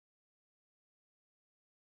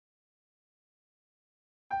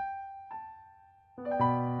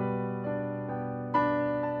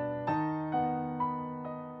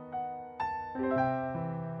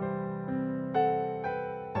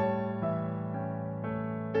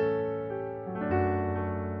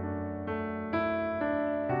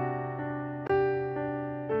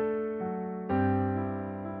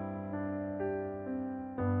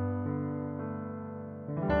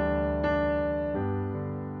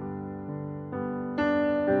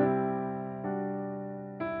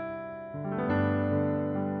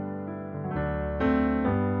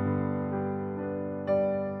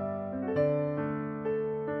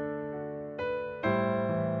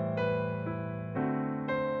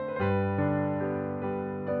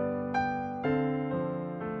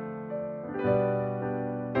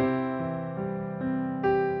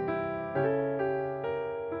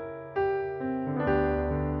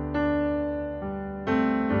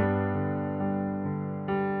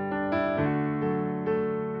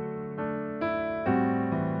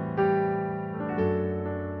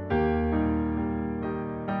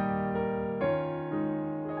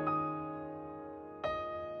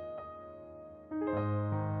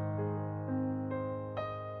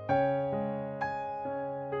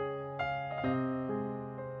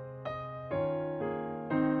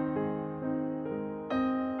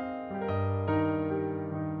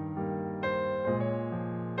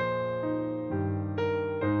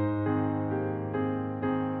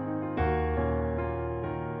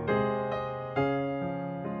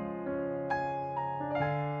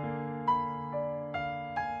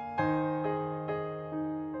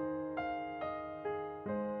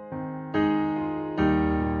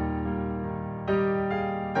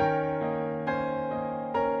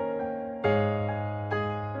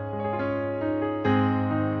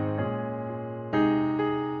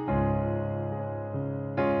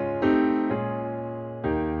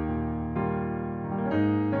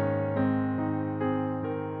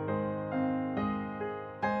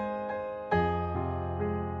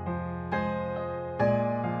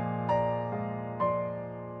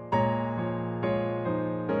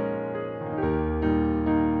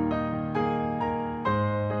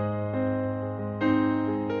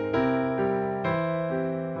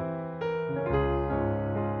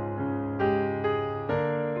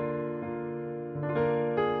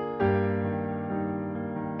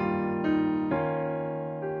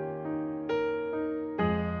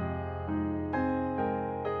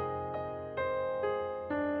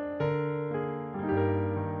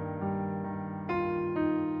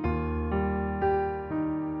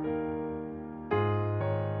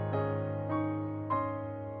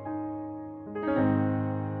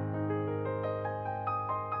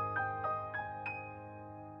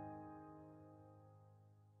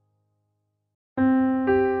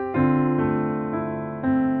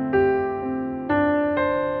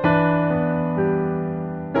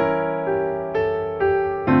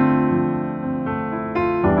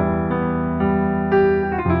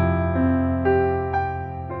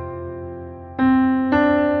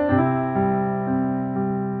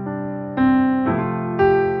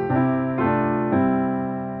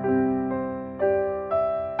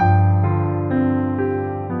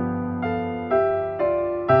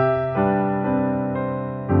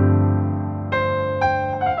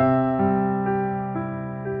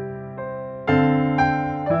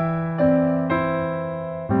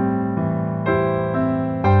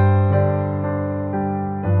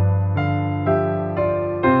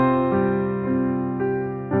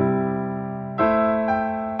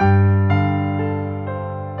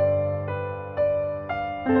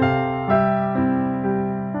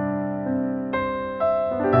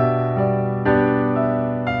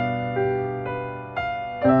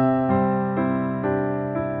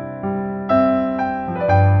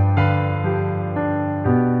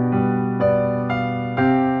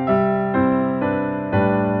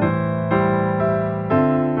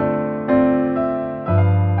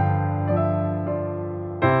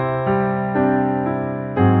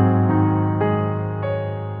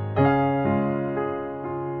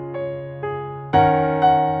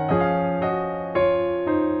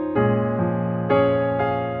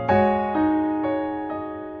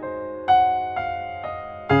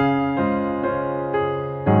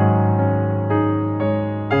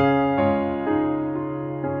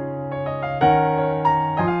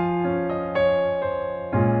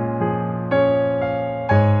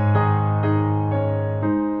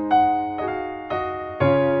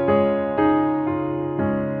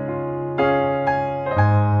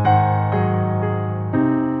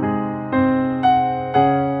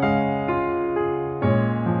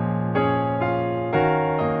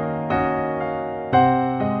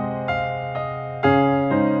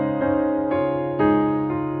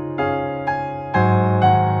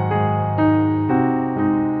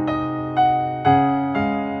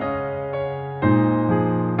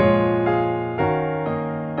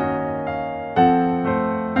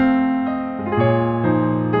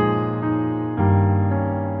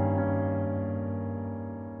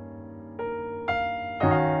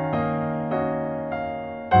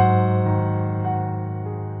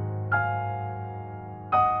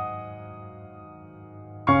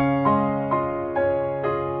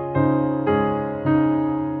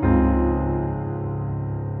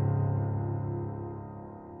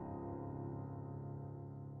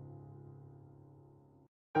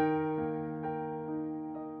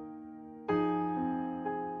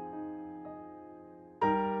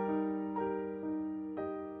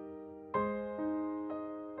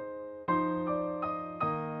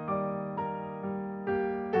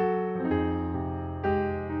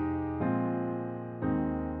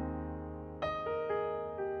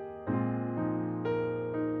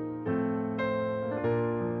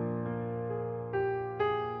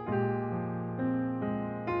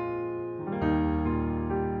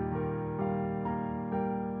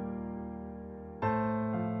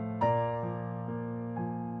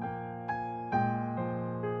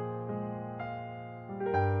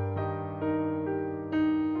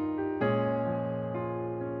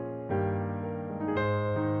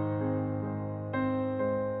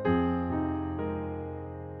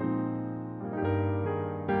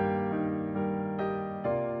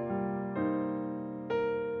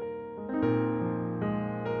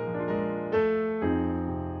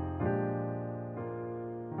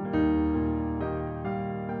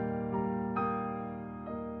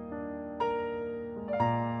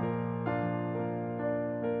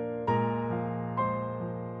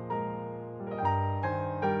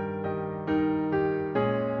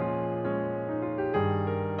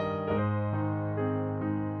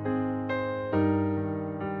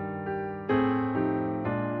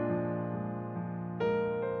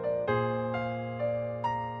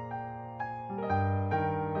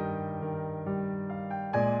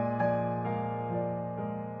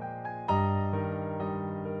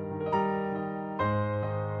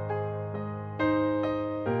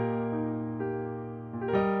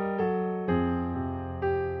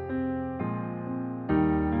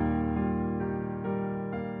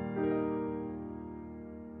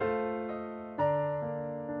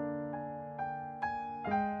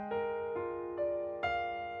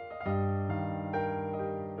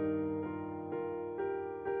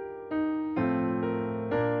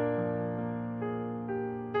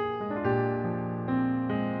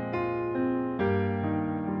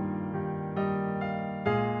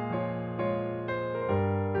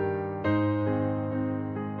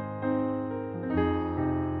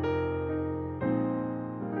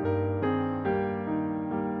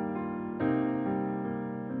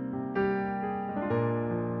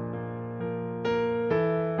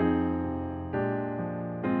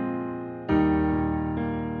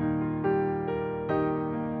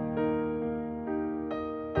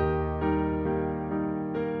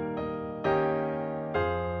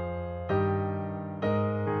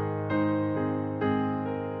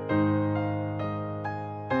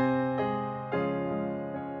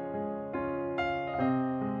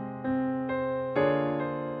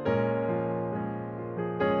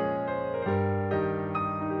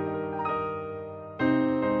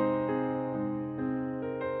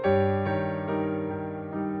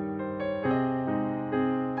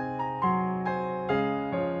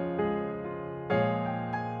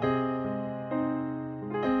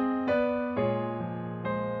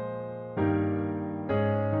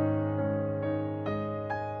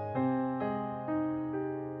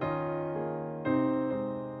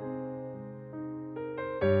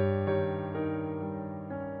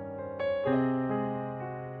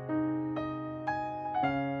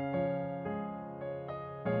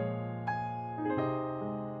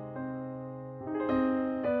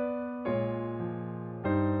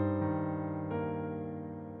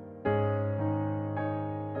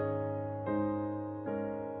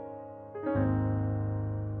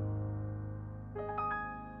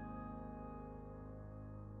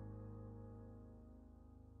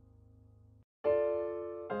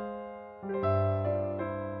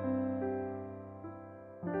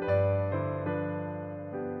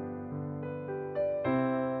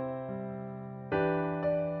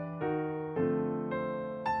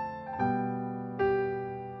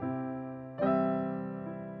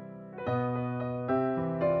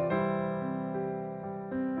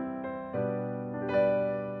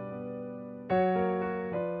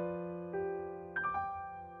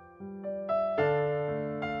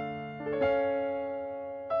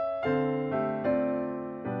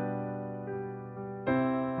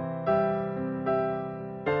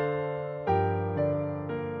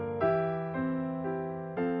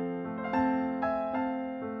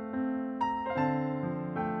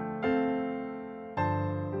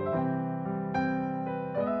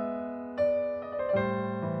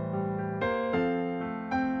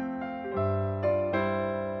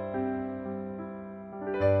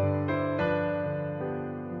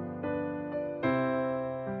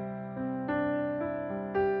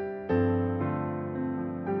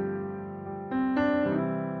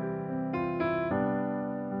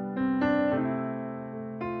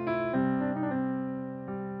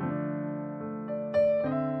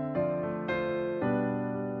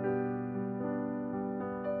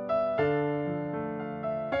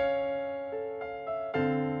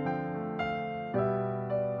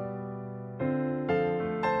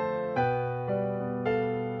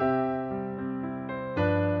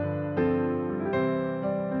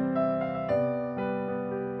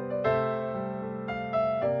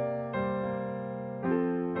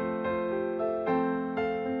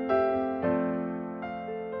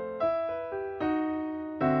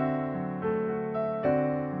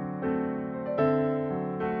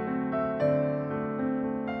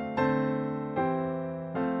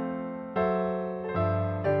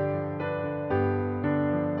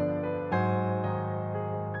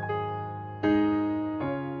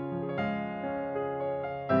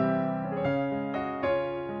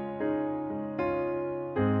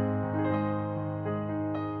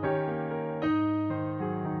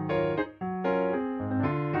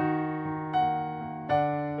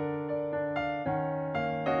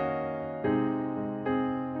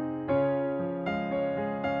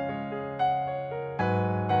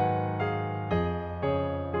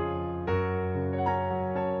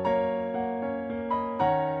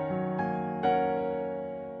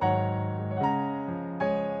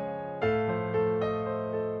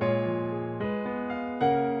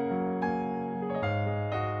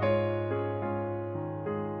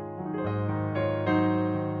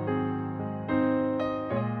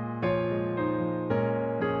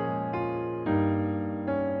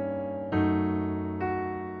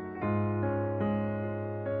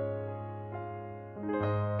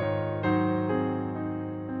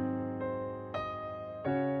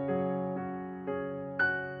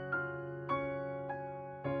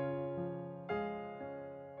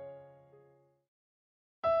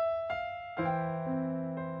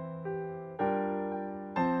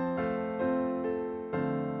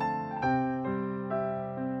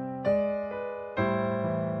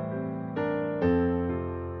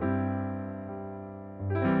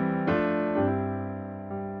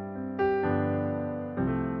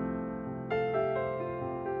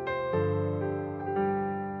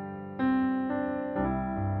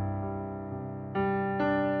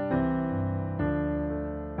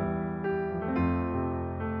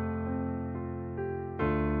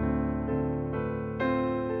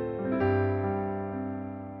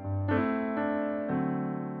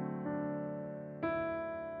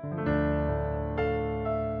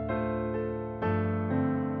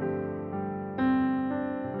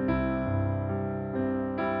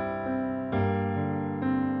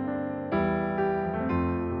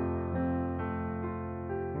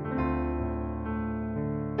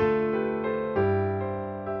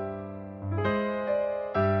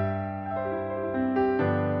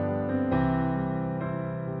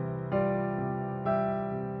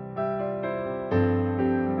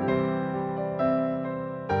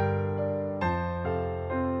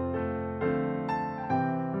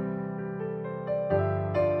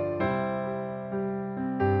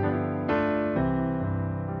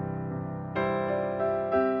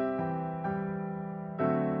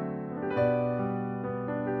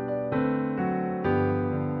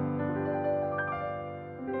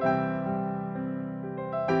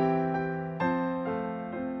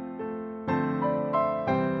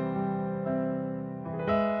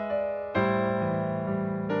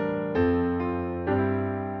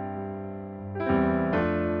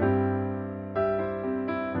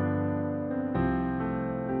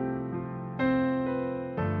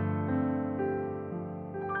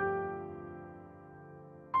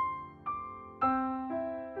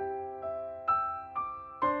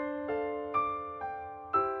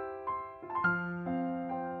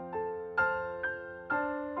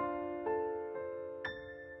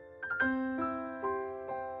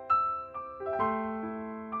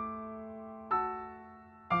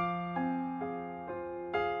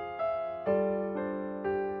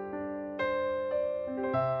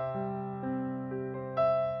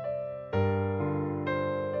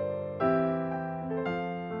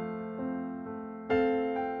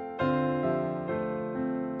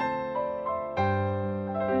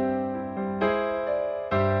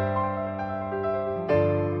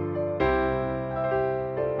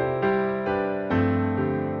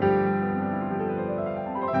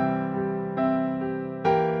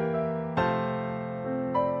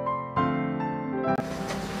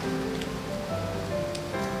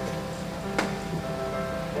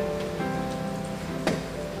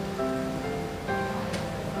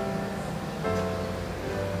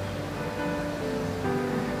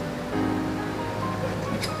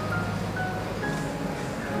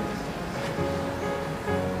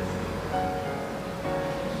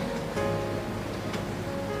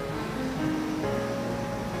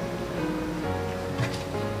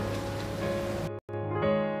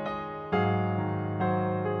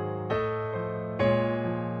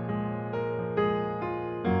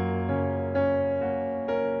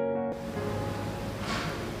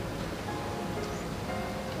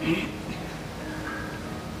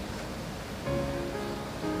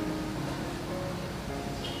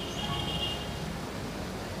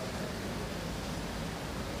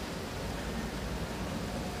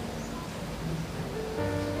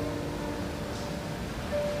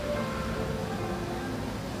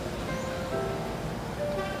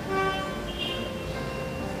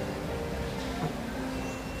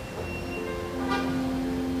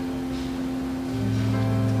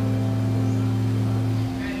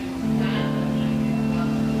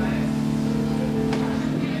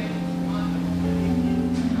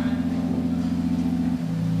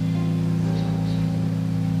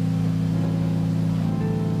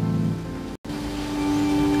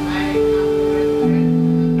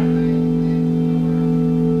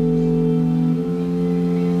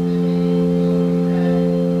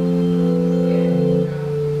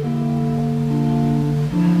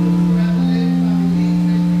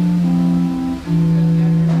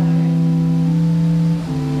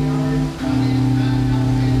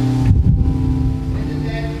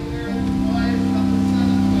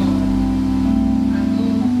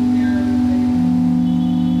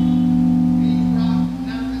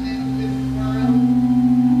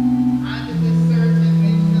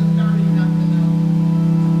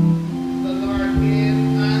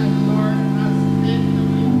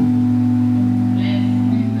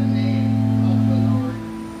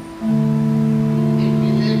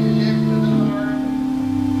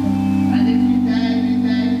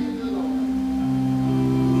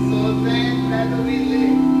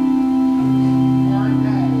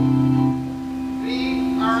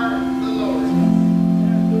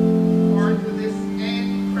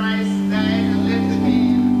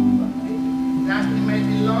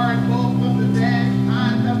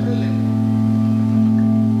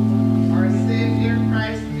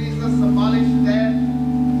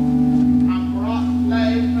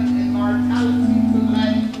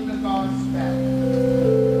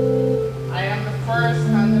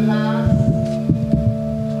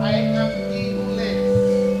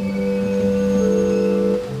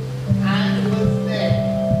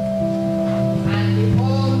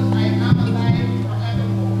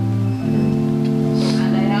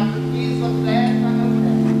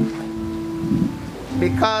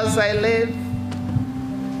Because I live,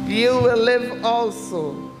 you will live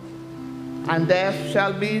also, and death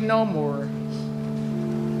shall be no more.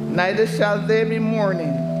 Neither shall there be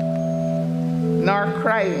mourning, nor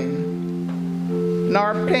crying,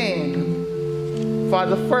 nor pain, for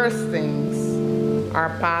the first things are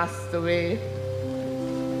passed away.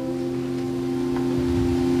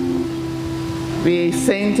 We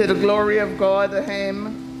sing to the glory of God the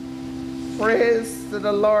hymn, Praise to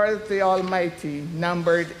the Lord the Almighty,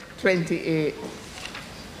 numbered 28.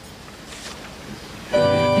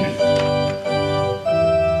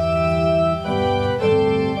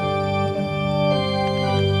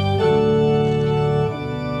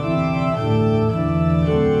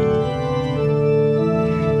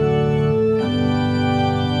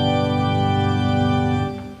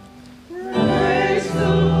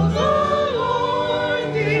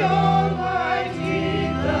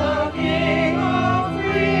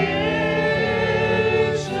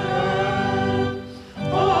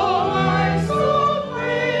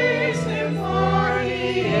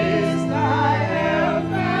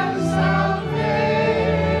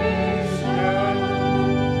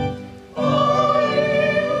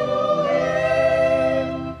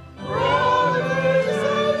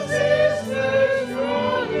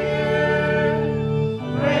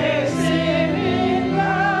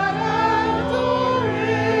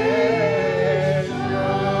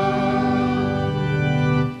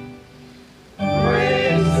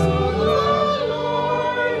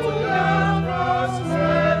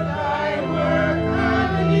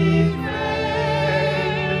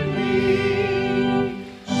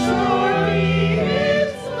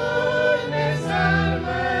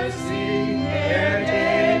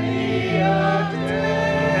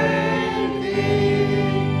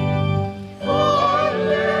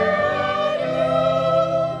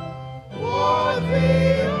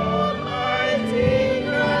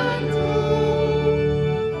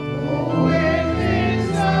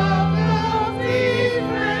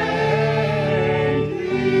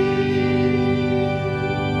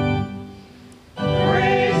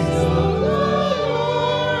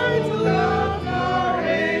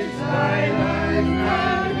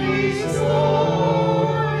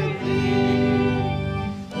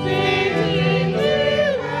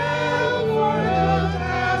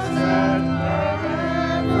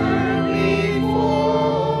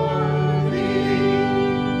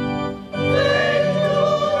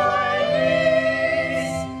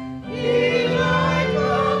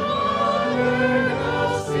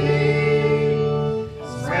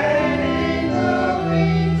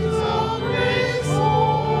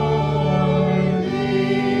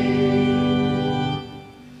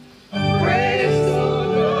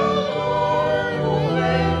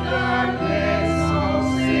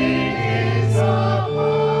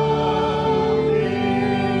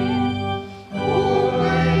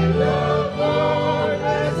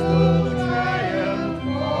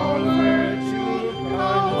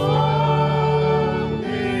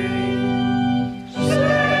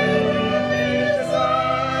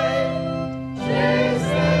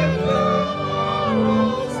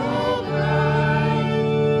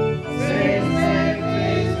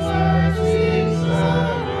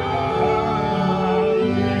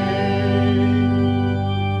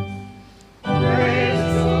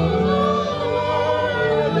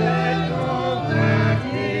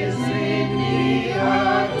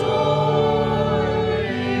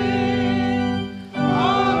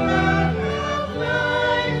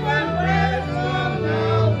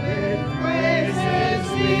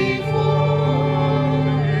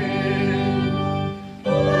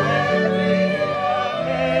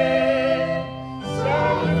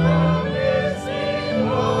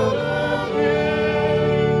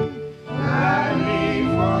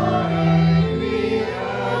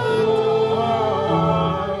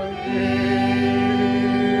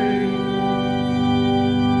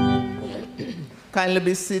 Kindly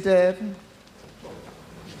be seated.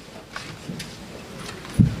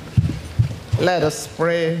 Let us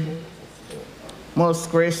pray.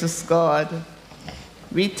 Most gracious God,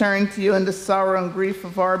 we turn to you in the sorrow and grief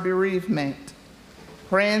of our bereavement,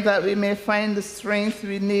 praying that we may find the strength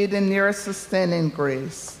we need in your sustaining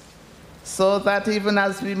grace, so that even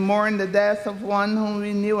as we mourn the death of one whom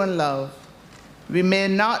we knew and loved, we may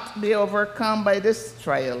not be overcome by this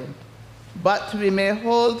trial, but we may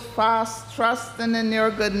hold fast, trusting in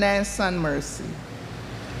your goodness and mercy.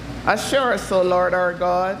 Assure us, O Lord our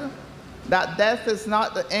God, that death is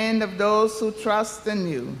not the end of those who trust in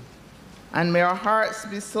you, and may our hearts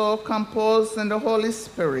be so composed in the Holy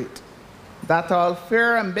Spirit that all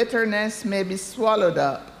fear and bitterness may be swallowed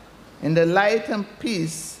up in the light and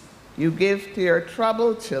peace you give to your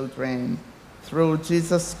troubled children, through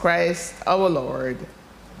Jesus Christ our Lord.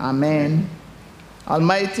 Amen.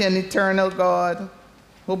 Almighty and eternal God,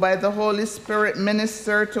 who by the Holy Spirit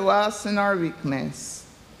minister to us in our weakness,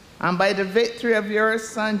 and by the victory of your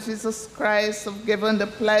Son, Jesus Christ, have given the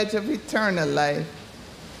pledge of eternal life,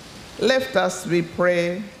 lift us, we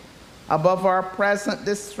pray, above our present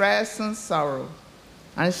distress and sorrow,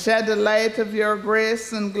 and shed the light of your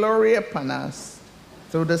grace and glory upon us,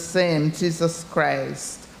 through the same Jesus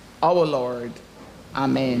Christ, our Lord.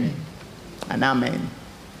 Amen. And amen.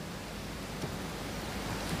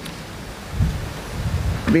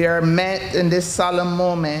 We are met in this solemn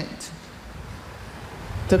moment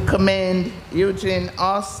to commend Eugene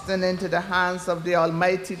Austin into the hands of the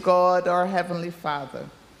Almighty God, our Heavenly Father,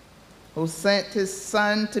 who sent his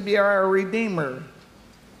Son to be our Redeemer,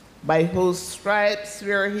 by whose stripes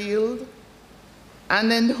we are healed,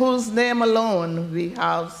 and in whose name alone we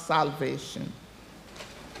have salvation.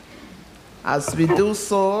 As we do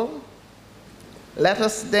so, let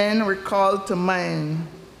us then recall to mind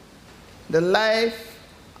the life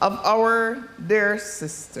of our dear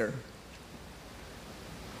sister.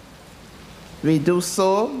 We do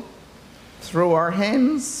so through our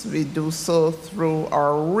hymns, we do so through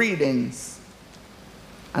our readings.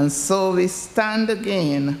 And so we stand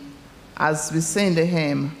again as we sing the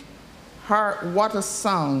hymn, Heart, What a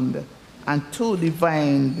Sound, and Too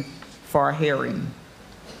Divine for Hearing.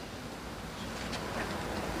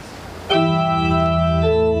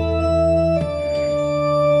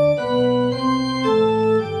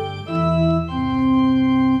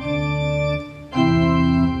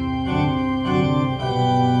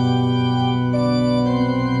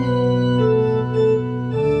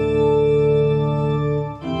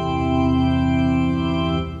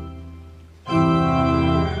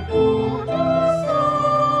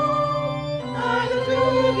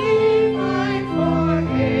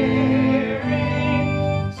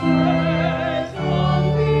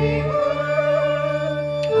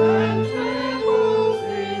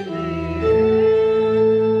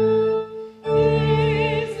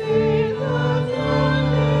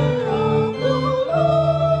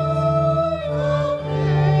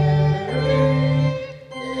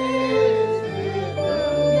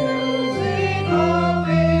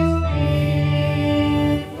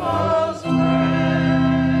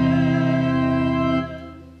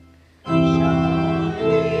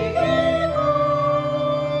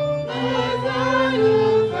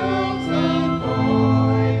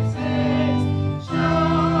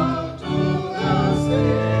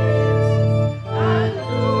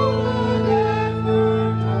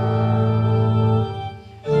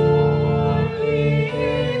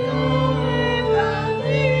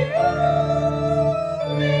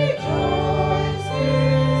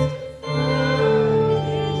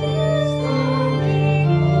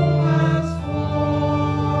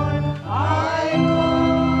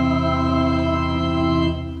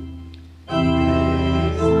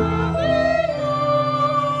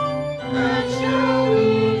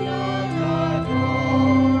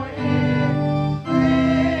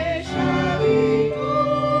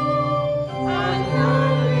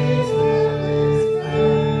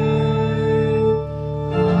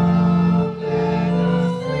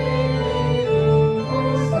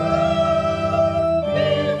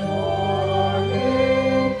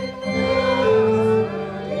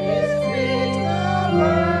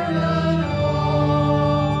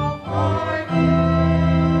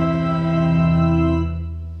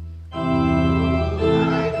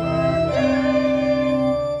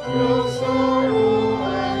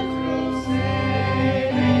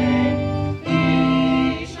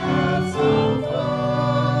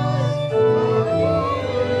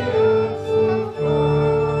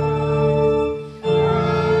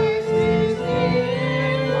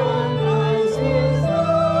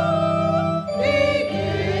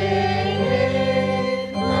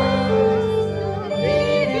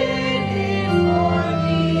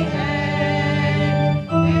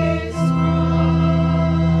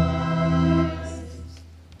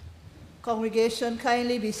 Congregation,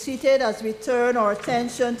 kindly be seated as we turn our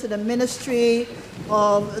attention to the ministry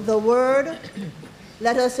of the Word.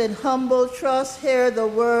 Let us in humble trust hear the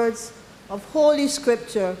words of Holy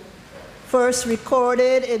Scripture, first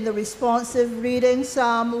recorded in the responsive reading,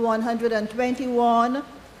 Psalm 121,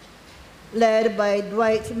 led by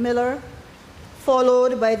Dwight Miller,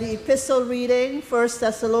 followed by the epistle reading, 1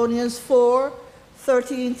 Thessalonians 4,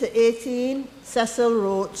 13 to 18, Cecil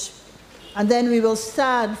Roach. And then we will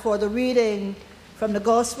stand for the reading from the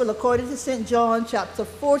Gospel according to St. John, chapter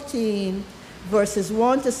 14, verses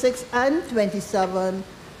 1 to 6 and 27,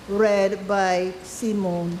 read by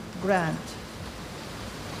Simone Grant.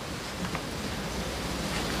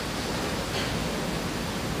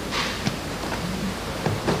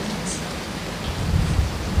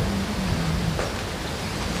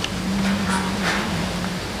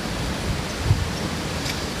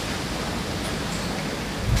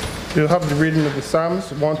 We'll have the reading of the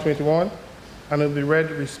Psalms 121, and it will be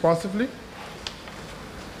read responsively.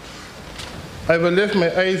 I will lift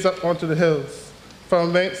my eyes up unto the hills.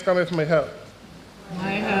 From whence cometh my help?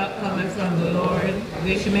 My help cometh from the Lord,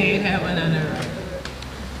 which made heaven and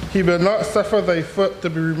earth. He will not suffer thy foot to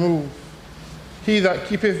be removed. He that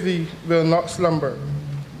keepeth thee will not slumber.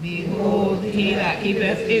 Behold, he that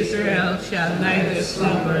keepeth Israel shall neither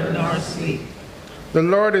slumber nor sleep. The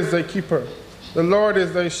Lord is thy keeper. The Lord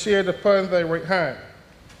is thy shade upon thy right hand.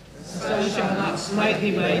 The sun shall not smite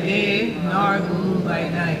thee by day, nor the moon by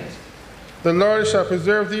night. The Lord shall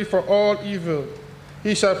preserve thee from all evil.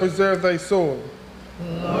 He shall preserve thy soul.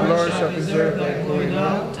 The Lord shall preserve thy going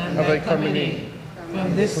out and thy coming in,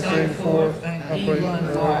 from this time forth and even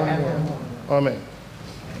forevermore. Amen.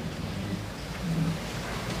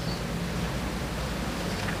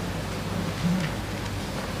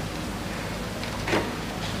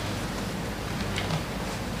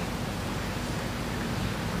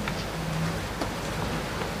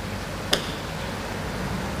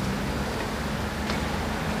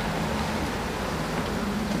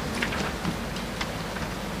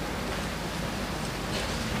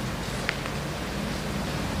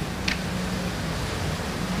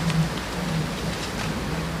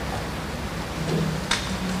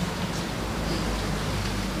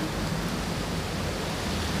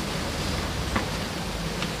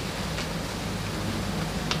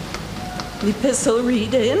 Epistle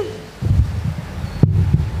reading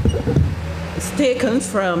is taken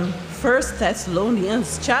from 1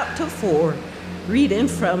 Thessalonians chapter 4, reading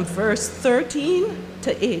from verse 13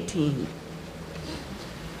 to 18.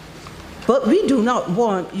 But we do not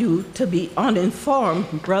want you to be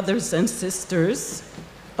uninformed, brothers and sisters,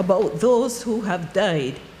 about those who have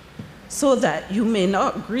died, so that you may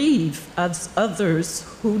not grieve as others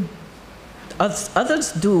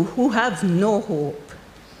do who have no hope.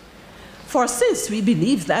 For since we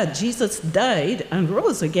believe that Jesus died and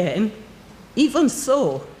rose again, even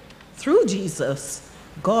so, through Jesus,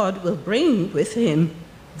 God will bring with him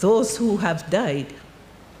those who have died.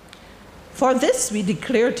 For this we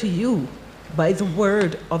declare to you by the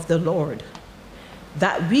word of the Lord,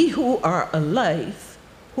 that we who are alive,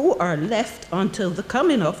 who are left until the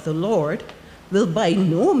coming of the Lord, will by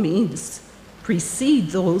no means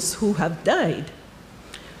precede those who have died.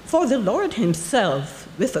 For the Lord himself,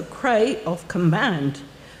 with a cry of command,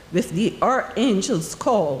 with the archangel's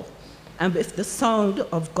call, and with the sound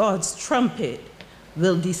of God's trumpet,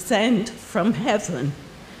 will descend from heaven,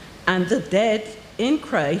 and the dead in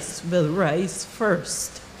Christ will rise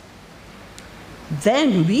first.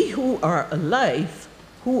 Then we who are alive,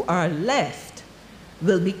 who are left,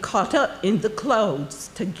 will be caught up in the clouds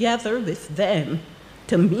together with them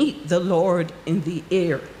to meet the Lord in the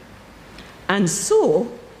air. And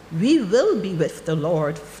so we will be with the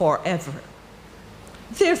Lord forever.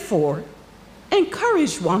 Therefore,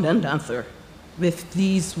 encourage one another with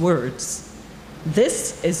these words.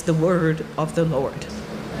 This is the word of the Lord.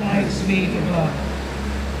 Thanks be to God.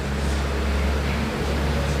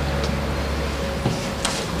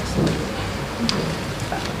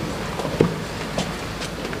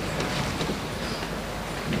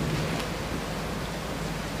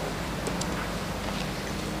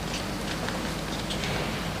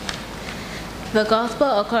 The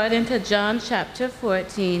Gospel according to John chapter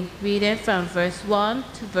 14, reading from verse 1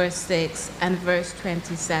 to verse 6 and verse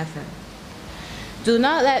 27. Do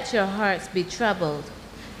not let your hearts be troubled.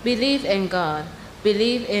 Believe in God.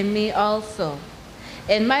 Believe in me also.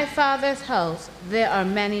 In my Father's house there are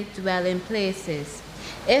many dwelling places.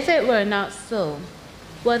 If it were not so,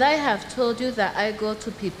 would I have told you that I go to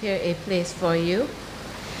prepare a place for you?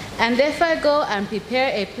 And if I go and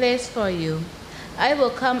prepare a place for you, I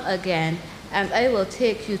will come again, and I will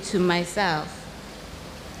take you to myself,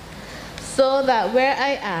 so that where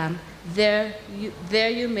I am, there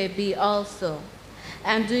you may be also.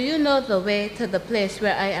 And do you know the way to the place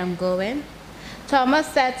where I am going? Thomas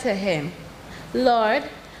said to him, Lord,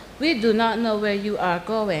 we do not know where you are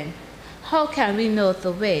going. How can we know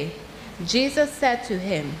the way? Jesus said to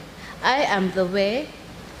him, I am the way,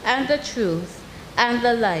 and the truth, and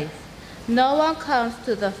the life. No one comes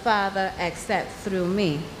to the Father except through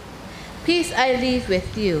me. Peace I leave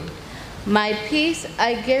with you. My peace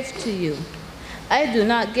I give to you. I do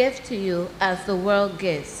not give to you as the world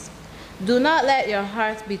gives. Do not let your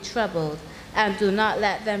hearts be troubled, and do not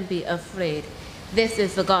let them be afraid. This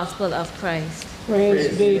is the gospel of Christ.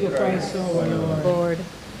 Praise be to Christ our Lord.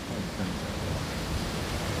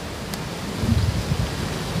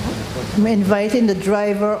 I'm inviting the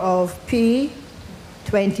driver of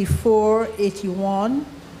P2481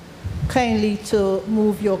 kindly to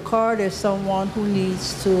move your car. There's someone who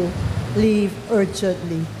needs to leave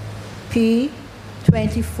urgently.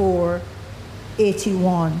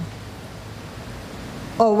 P2481.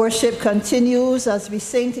 Our worship continues as we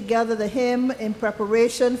sing together the hymn in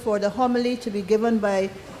preparation for the homily to be given by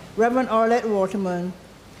Reverend Arlette Waterman.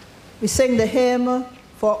 We sing the hymn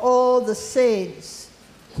for all the saints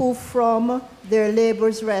who from their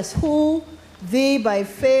labors rest, who thee by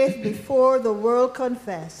faith before the world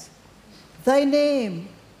confess. Thy name,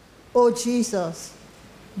 O Jesus,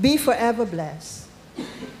 be forever blessed.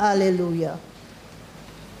 Alleluia.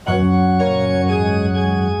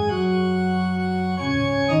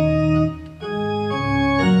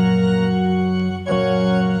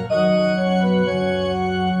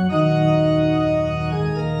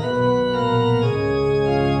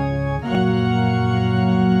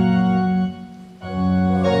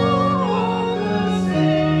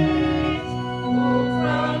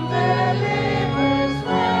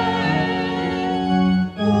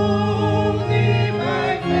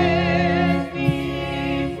 By faith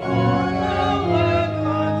before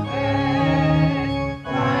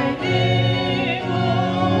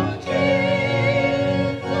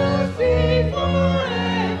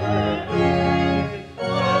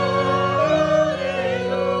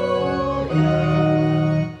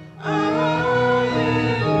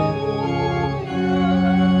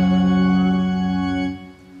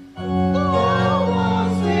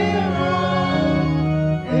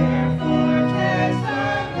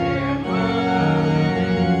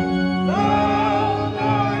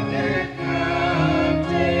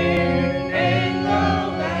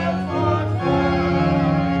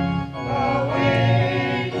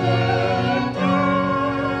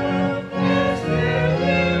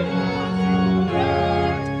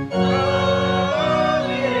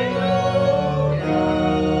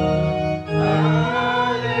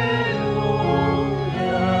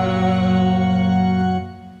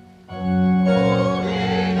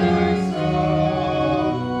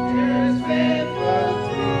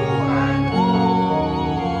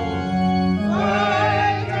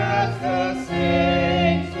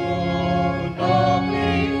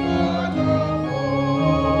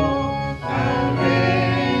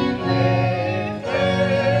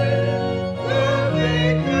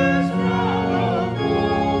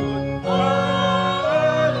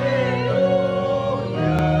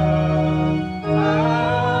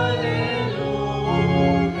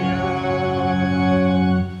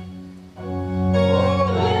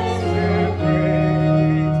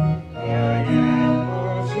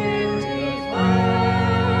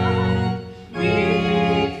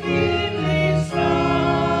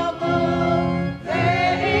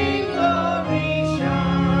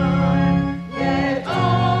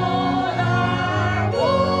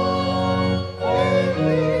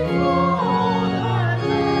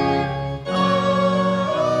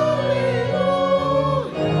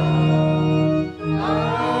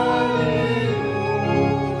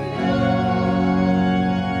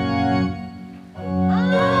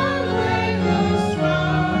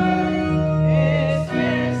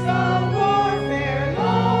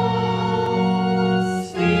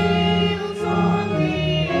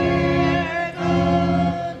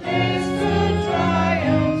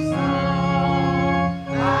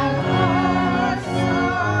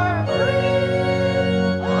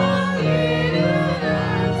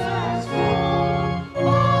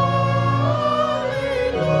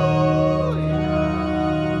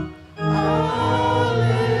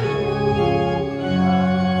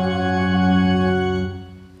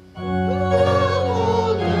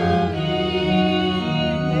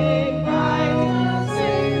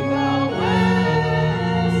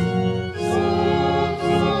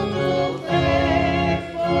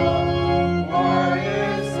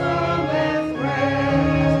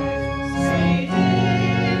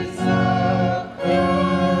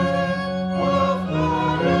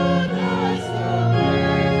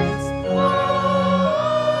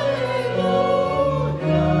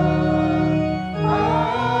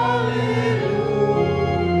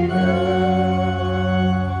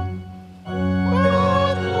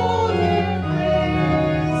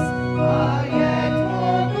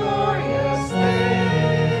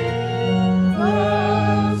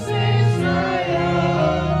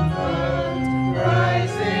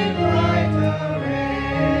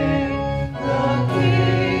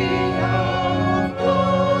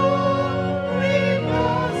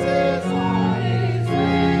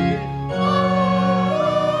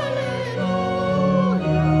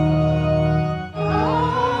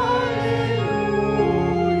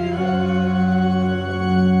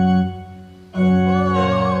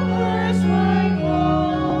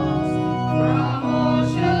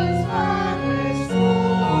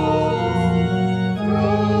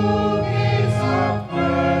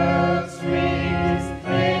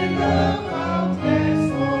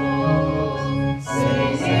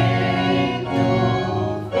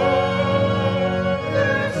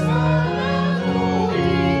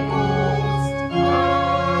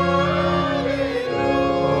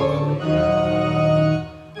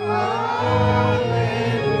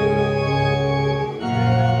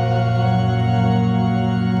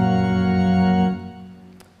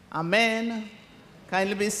Amen.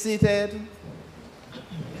 Kindly be seated.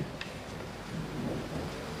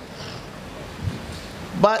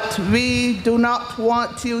 But we do not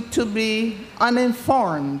want you to be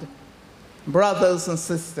uninformed, brothers and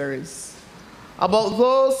sisters, about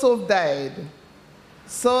those who've died,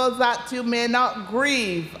 so that you may not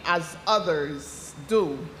grieve as others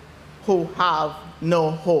do who have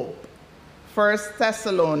no hope. 1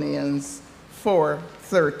 Thessalonians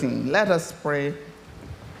 4:13. Let us pray.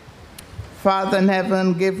 Father in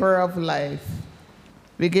heaven, giver of life,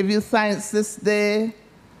 we give you thanks this day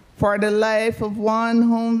for the life of one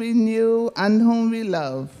whom we knew and whom we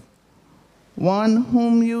love, one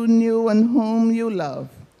whom you knew and whom you love.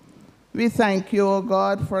 We thank you, O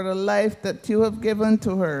God, for the life that you have given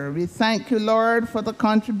to her. We thank you, Lord, for the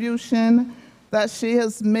contribution that she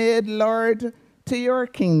has made, Lord, to your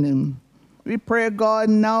kingdom. We pray, God,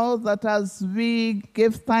 now that as we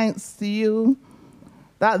give thanks to you,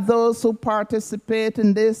 that those who participate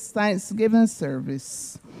in this Thanksgiving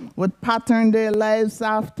service would pattern their lives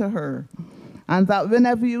after her, and that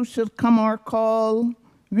whenever you should come or call,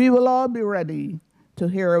 we will all be ready to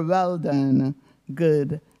hear a well done,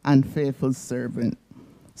 good and faithful servant.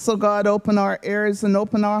 So God, open our ears and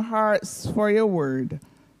open our hearts for your word,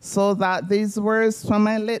 so that these words from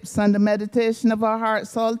my lips and the meditation of our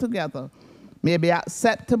hearts all together may be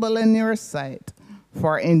acceptable in your sight.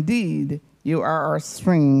 For indeed, you are our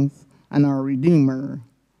strength and our Redeemer.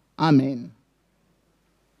 Amen.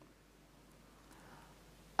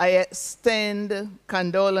 I extend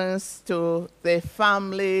condolence to the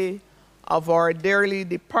family of our dearly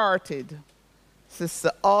departed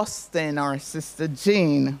Sister Austin or Sister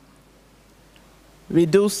Jean. We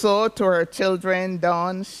do so to her children,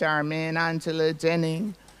 Dawn, Charmaine, Angela,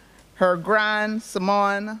 Jenny, her grand,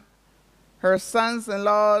 Simone, her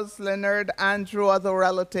sons-in-laws, Leonard, Andrew, other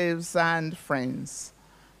relatives, and friends.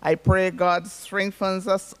 I pray God strengthens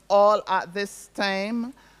us all at this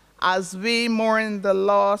time as we mourn the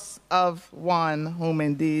loss of one whom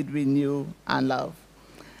indeed we knew and love.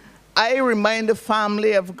 I remind the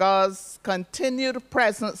family of God's continued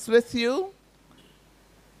presence with you,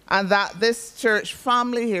 and that this church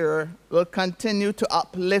family here will continue to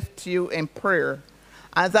uplift you in prayer,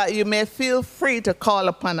 and that you may feel free to call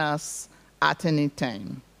upon us at any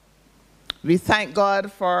time. We thank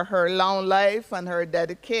God for her long life and her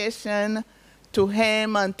dedication to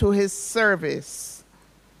him and to his service.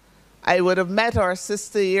 I would have met our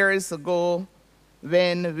sister years ago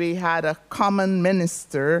when we had a common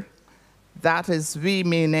minister, that is we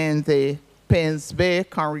meaning the Paynes Bay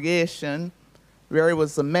congregation, where he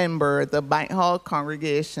was a member, the Bank Hall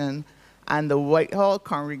congregation and the Whitehall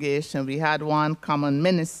congregation. We had one common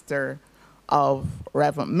minister of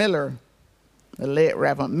Reverend Miller, the late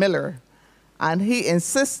Reverend Miller, and he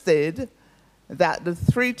insisted that the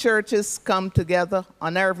three churches come together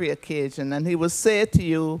on every occasion, and he would say to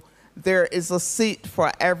you, there is a seat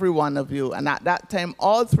for every one of you. And at that time,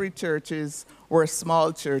 all three churches were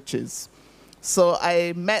small churches. So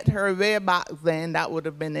I met her way back then, that would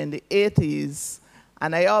have been in the 80s,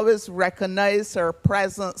 and I always recognized her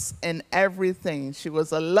presence in everything. She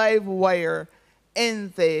was a live wire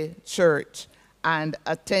in the church and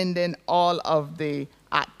attending all of the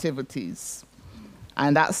activities.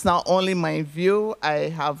 And that's not only my view. I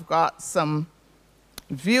have got some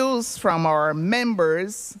views from our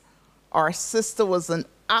members. Our sister was an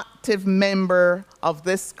active member of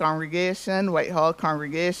this congregation, Whitehall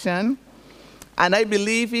congregation. And I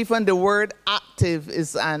believe even the word active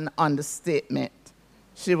is an understatement.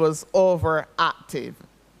 She was overactive.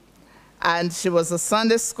 And she was a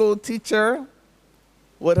Sunday school teacher,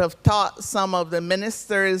 would have taught some of the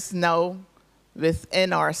ministers now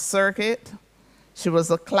within our circuit. She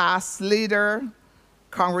was a class leader,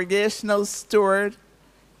 congregational steward,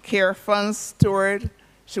 care fund steward.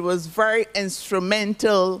 She was very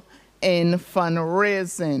instrumental in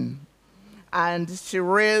fundraising, and she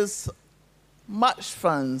raised much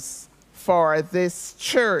funds for this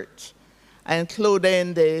church,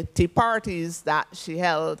 including the tea parties that she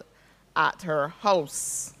held at her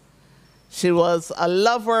house. She was a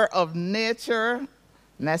lover of nature,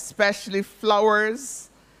 and especially flowers,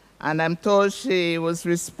 and I'm told she was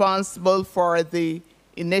responsible for the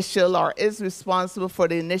initial, or is responsible for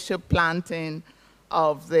the initial planting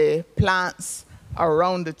of the plants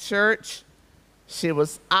around the church. She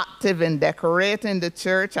was active in decorating the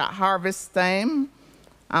church at harvest time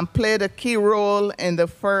and played a key role in the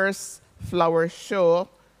first flower show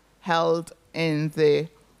held in the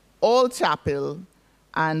old chapel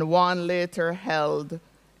and one later held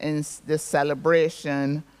in the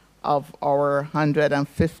celebration of our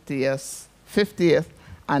 150th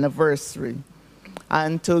anniversary.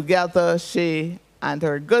 And together, she and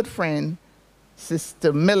her good friend,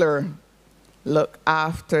 Sister Miller, look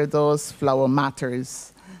after those flower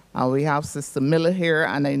matters. And we have Sister Miller here,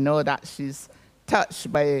 and I know that she's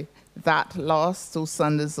touched by that loss. 2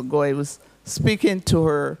 Sundays ago, I was speaking to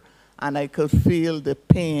her, and I could feel the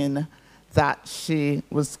pain that she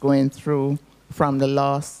was going through from the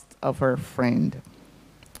loss of her friend.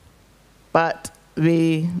 But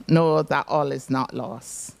we know that all is not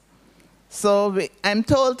lost. So I'm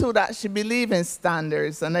told too that she believed in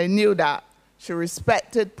standards, and I knew that she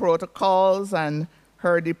respected protocols, and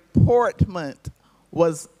her deportment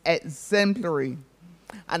was exemplary.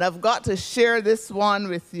 And I've got to share this one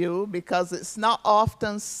with you because it's not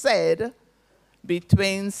often said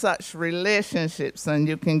between such relationships. And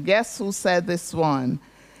you can guess who said this one.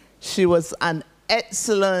 She was an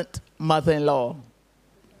excellent mother-in-law.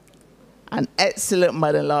 An excellent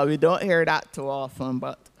mother-in-law. We don't hear that too often,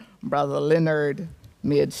 but Brother Leonard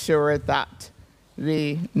made sure that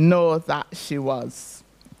we know that she was.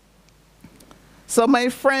 So my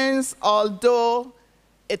friends, although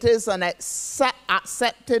it is an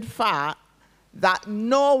accepted fact that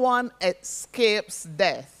no one escapes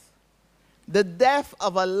death, the death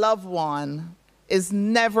of a loved one is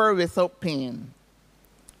never without pain.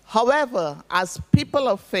 However, as people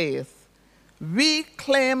of faith, we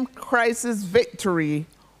claim Christ's victory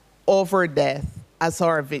over death as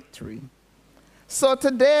our victory. So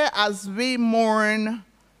today, as we mourn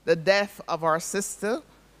the death of our sister,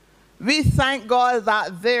 we thank God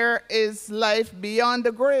that there is life beyond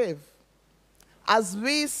the grave. As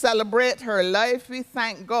we celebrate her life, we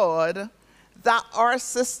thank God that our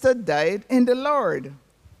sister died in the Lord.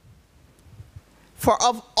 For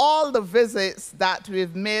of all the visits that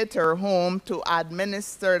we've made to her home to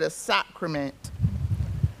administer the sacrament,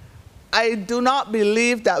 I do not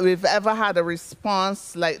believe that we've ever had a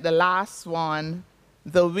response like the last one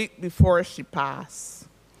the week before she passed.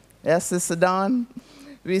 Yes, Sister Dawn?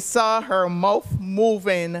 We saw her mouth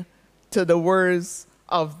moving to the words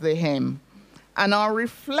of the hymn. And on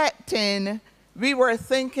reflecting, we were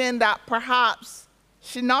thinking that perhaps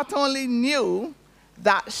she not only knew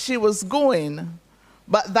that she was going,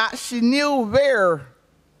 but that she knew where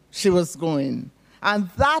she was going. And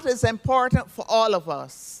that is important for all of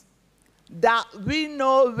us, that we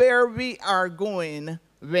know where we are going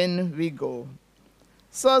when we go.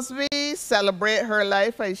 So as we celebrate her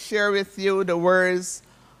life, I share with you the words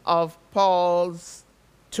of Paul's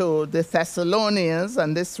to the Thessalonians,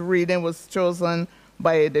 and this reading was chosen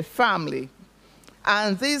by the family.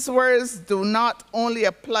 And these words do not only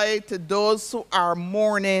apply to those who are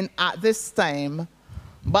mourning at this time,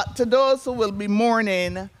 but to those who will be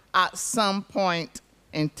mourning at some point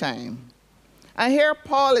in time. And here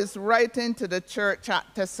Paul is writing to the church at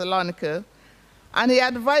Thessalonica, and he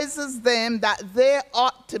advises them that they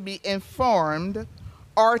ought to be informed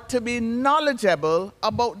or to be knowledgeable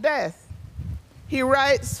about death. He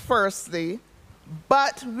writes firstly,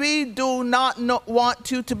 but we do not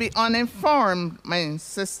want you to be uninformed, my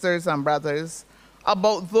sisters and brothers,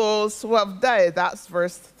 about those who have died. That's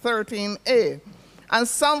verse 13a. And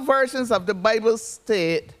some versions of the Bible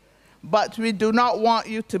state, but we do not want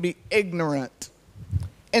you to be ignorant.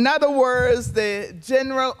 In other words, the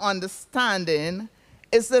general understanding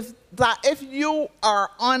is that if you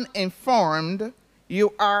are uninformed,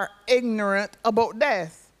 you are ignorant about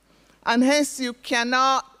death. And hence you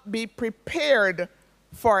cannot be prepared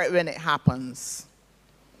for it when it happens.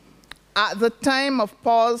 At the time of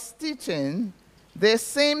Paul's teaching, there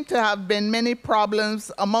seem to have been many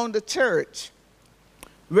problems among the church,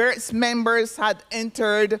 where its members had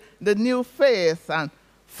entered the new faith and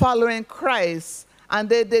following Christ, and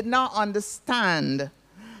they did not understand.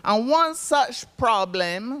 And one such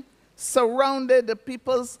problem surrounded the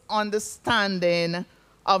people's understanding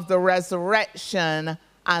of the resurrection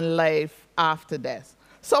and life after death.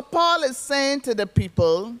 So Paul is saying to the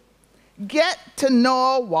people, get to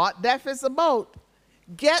know what death is about.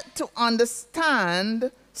 Get to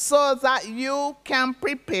understand so that you can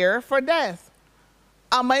prepare for death.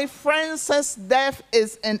 And my friend, says death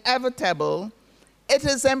is inevitable, it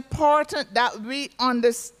is important that we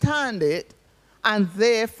understand it and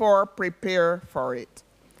therefore prepare for it.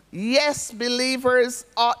 Yes, believers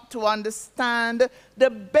ought to understand the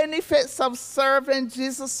benefits of serving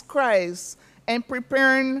Jesus Christ and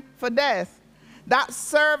preparing for death. That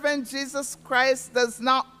serving Jesus Christ does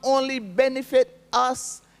not only benefit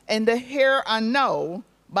us in the here and now,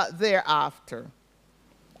 but thereafter.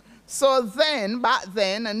 So then, back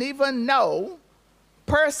then, and even now,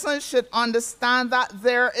 persons should understand that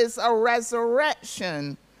there is a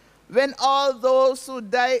resurrection when all those who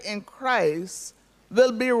die in Christ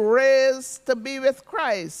will be raised to be with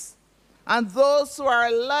Christ, and those who are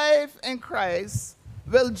alive in Christ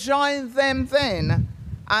will join them then,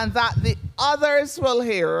 and that the others will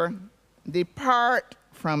hear, "Depart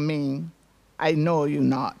from me, I know you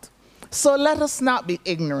not." So let us not be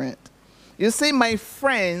ignorant. You see, my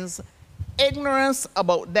friends, ignorance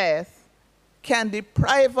about death can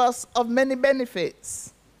deprive us of many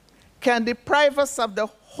benefits, can deprive us of the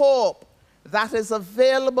hope that is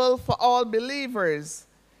available for all believers,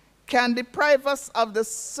 can deprive us of the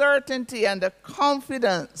certainty and the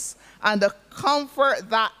confidence and the comfort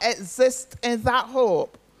that exists in that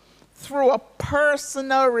hope through a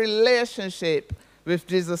personal relationship with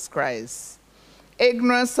Jesus Christ.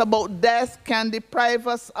 Ignorance about death can deprive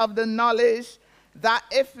us of the knowledge that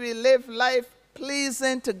if we live life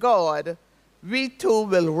pleasing to God, we too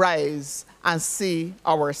will rise and see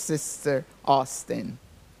our sister Austin.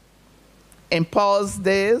 In Paul's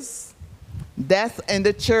days, death in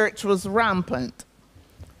the church was rampant,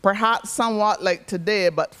 perhaps somewhat like today,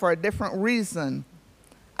 but for a different reason.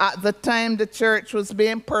 At the time, the church was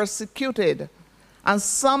being persecuted, and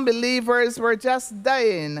some believers were just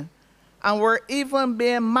dying and were even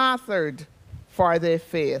being martyred for their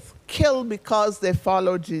faith, killed because they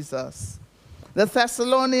followed Jesus. The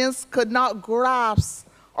Thessalonians could not grasp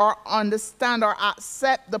or understand or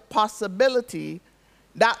accept the possibility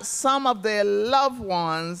that some of their loved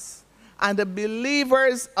ones and the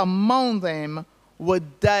believers among them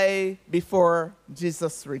would die before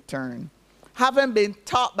Jesus' return. Having been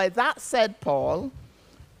taught by that, said Paul,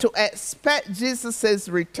 to expect Jesus'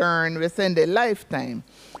 return within their lifetime.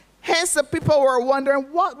 Hence, the people were wondering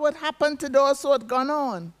what would happen to those who had gone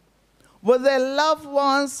on. Would their loved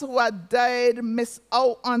ones who had died miss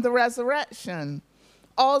out on the resurrection?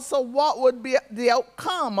 Also, what would be the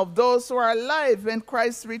outcome of those who are alive when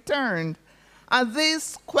Christ returned? And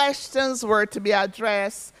these questions were to be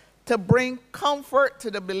addressed to bring comfort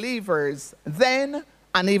to the believers then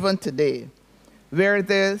and even today, where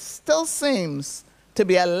there still seems to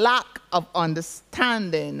be a lack of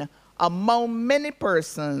understanding among many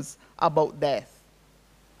persons about death,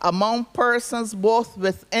 among persons both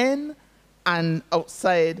within and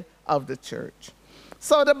outside of the church.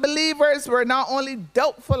 So the believers were not only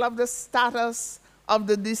doubtful of the status of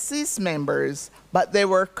the deceased members, but they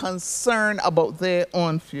were concerned about their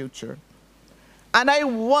own future. And I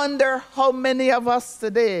wonder how many of us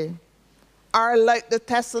today are like the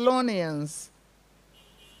Thessalonians.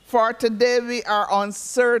 For today we are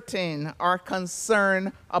uncertain or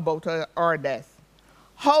concerned about our death.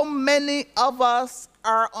 How many of us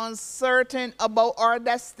are uncertain about our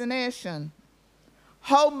destination?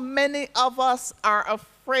 How many of us are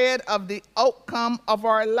afraid of the outcome of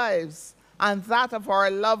our lives and that of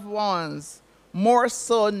our loved ones, more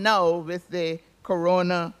so now with the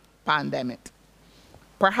corona pandemic?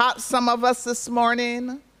 Perhaps some of us this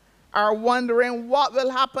morning are wondering what will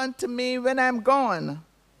happen to me when I'm gone.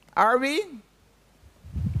 Are we?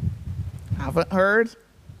 Haven't heard?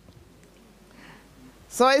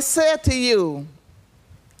 So I say to you,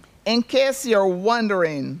 in case you're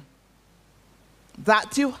wondering,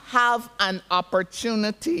 that you have an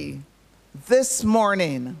opportunity this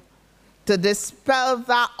morning to dispel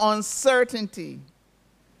that uncertainty.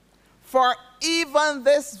 For even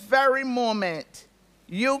this very moment,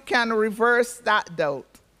 you can reverse that doubt.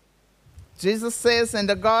 Jesus says in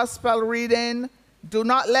the gospel reading, "Do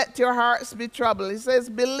not let your hearts be troubled." He says,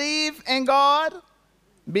 "Believe in God,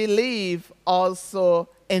 believe also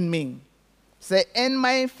in me." Say, "In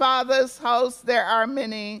my Father's house there are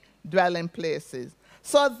many dwelling places."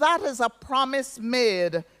 So that is a promise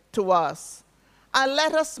made to us. And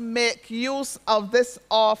let us make use of this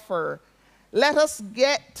offer. Let us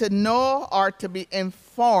get to know or to be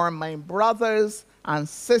informed, my brothers and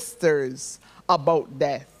sisters, about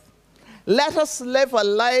death. Let us live a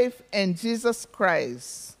life in Jesus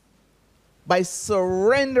Christ by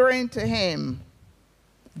surrendering to him,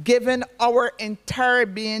 giving our entire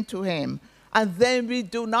being to him, and then we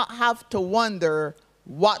do not have to wonder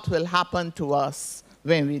what will happen to us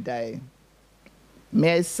when we die.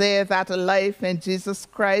 May I say that a life in Jesus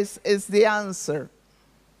Christ is the answer.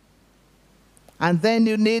 And then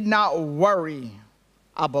you need not worry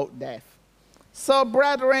about death. So,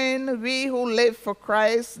 brethren, we who live for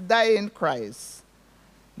Christ die in Christ.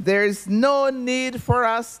 There is no need for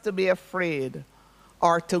us to be afraid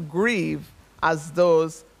or to grieve as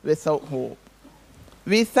those without hope.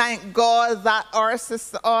 We thank God that our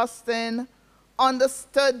sister Austin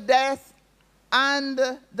understood death and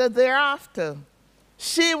the thereafter.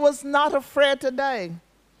 She was not afraid to die.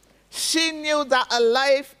 She knew that a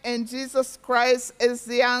life in Jesus Christ is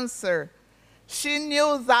the answer. She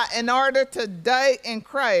knew that in order to die in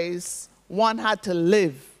Christ, one had to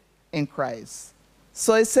live in Christ.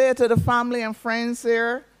 So I say to the family and friends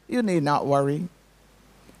here, you need not worry.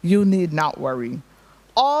 You need not worry.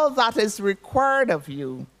 All that is required of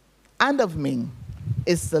you and of me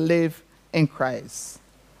is to live in Christ.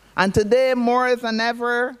 And today, more than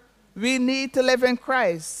ever, we need to live in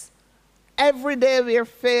Christ. Every day we are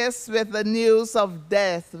faced with the news of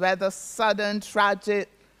death, whether sudden, tragic,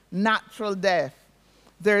 natural death.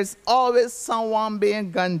 There's always someone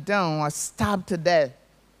being gunned down or stabbed to death,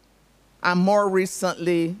 and more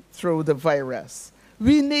recently through the virus.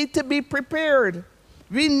 We need to be prepared.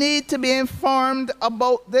 We need to be informed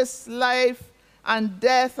about this life and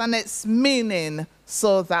death and its meaning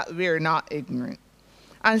so that we're not ignorant.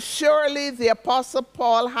 And surely the Apostle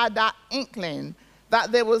Paul had that inkling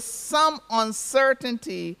that there was some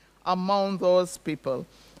uncertainty among those people.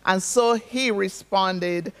 And so he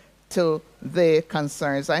responded to their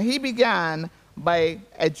concerns. And he began by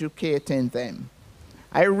educating them.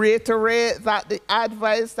 I reiterate that the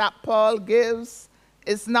advice that Paul gives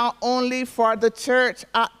is not only for the church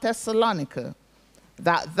at Thessalonica,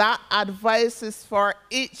 that advice is for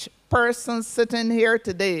each person sitting here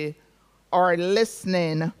today or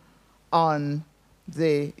listening on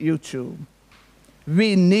the YouTube.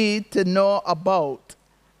 We need to know about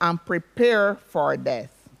and prepare for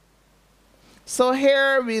death. So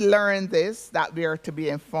here we learn this, that we are to be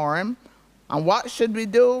informed. And what should we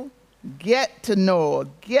do? Get to know,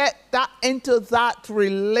 get that into that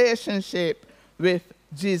relationship with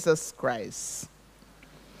Jesus Christ.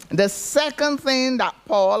 The second thing that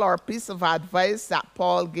Paul, or piece of advice that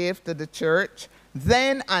Paul gave to the church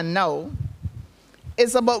then and now,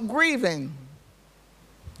 is about grieving.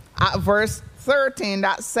 At verse 13,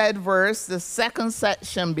 that said verse, the second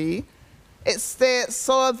section B, it states,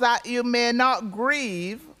 so that you may not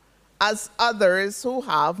grieve as others who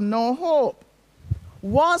have no hope.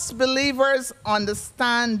 Once believers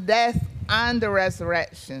understand death and the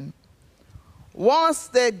resurrection, once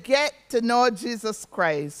they get to know Jesus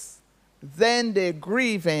Christ, then their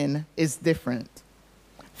grieving is different.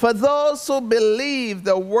 For those who believe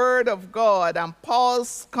the word of God and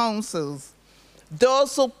Paul's counsels,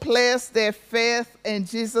 those who place their faith in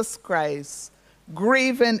Jesus Christ,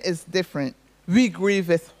 grieving is different. We grieve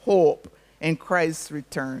with hope in Christ's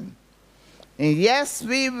return. And yes,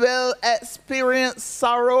 we will experience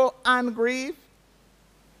sorrow and grief,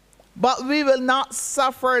 but we will not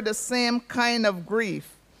suffer the same kind of grief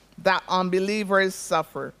that unbelievers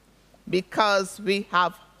suffer, because we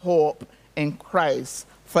have hope in Christ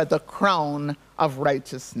for the crown of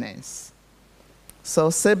righteousness. So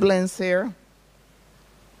siblings here,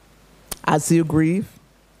 as you grieve,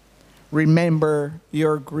 remember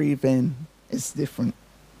your grieving is different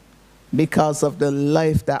because of the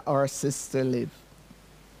life that our sister lived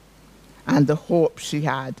and the hope she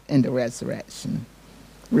had in the resurrection.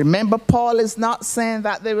 Remember, Paul is not saying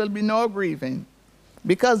that there will be no grieving,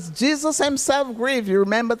 because Jesus himself grieved. You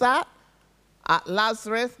remember that? At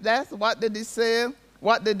Lazarus' death, what did he say?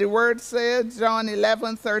 What did the word say? John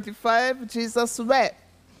 11:35, Jesus wept.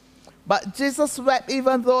 But Jesus wept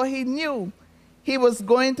even though he knew he was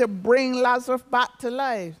going to bring Lazarus back to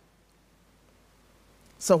life.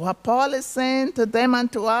 So what Paul is saying to them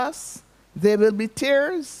and to us, there will be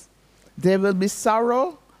tears, there will be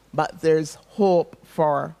sorrow, but there's hope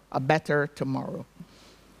for a better tomorrow.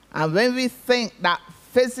 And when we think that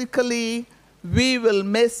physically we will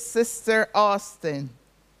miss Sister Austin,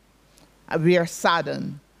 we are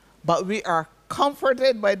saddened, but we are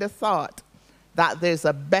comforted by the thought that there's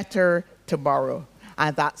a better tomorrow,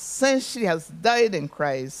 and that since she has died in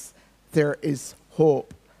Christ, there is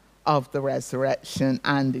hope of the resurrection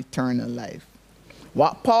and eternal life.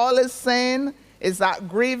 What Paul is saying is that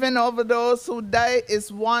grieving over those who die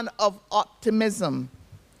is one of optimism.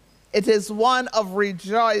 It is one of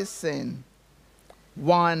rejoicing,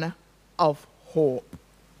 one of hope.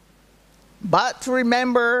 But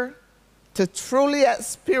remember, to truly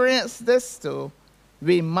experience this too,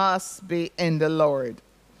 we must be in the Lord.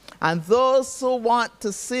 And those who want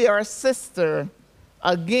to see our sister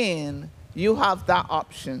again, you have that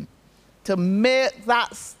option to make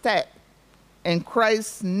that step in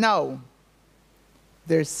Christ now.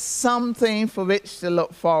 There's something for which to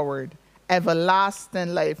look forward.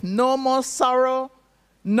 Everlasting life. No more sorrow,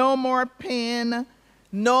 no more pain,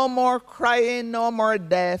 no more crying, no more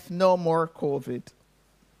death, no more COVID.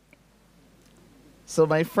 So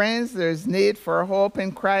my friends, there's need for hope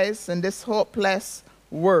in Christ in this hopeless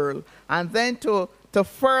world. And then to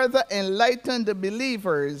further enlighten the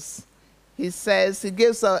believers, he says, he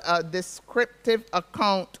gives a descriptive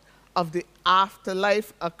account of the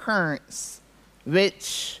afterlife occurrence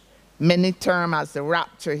which many term as the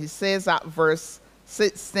rapture. He says at verse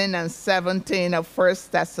 16 and 17 of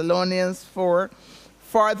 1 Thessalonians 4,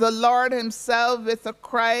 "For the Lord himself with a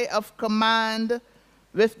cry of command,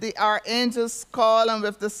 with the archangel's call, and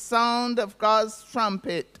with the sound of God's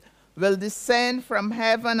trumpet, will descend from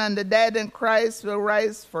heaven, and the dead in Christ will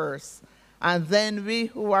rise first. And then we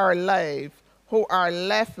who are alive, who are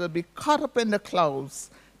left, will be caught up in the clouds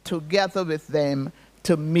together with them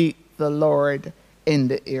to meet the Lord in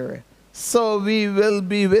the air." So we will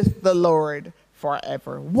be with the Lord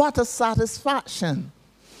forever. What a satisfaction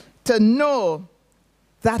to know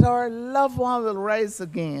that our loved one will rise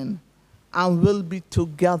again and will be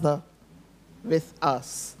together with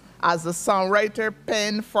us. As the songwriter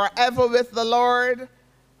penned, "Forever with the Lord,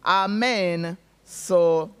 amen,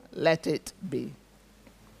 so let it be."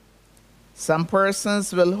 Some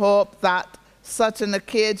persons will hope that such an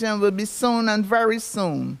occasion will be soon and very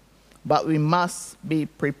soon, but we must be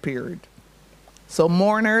prepared. So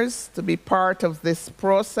mourners, to be part of this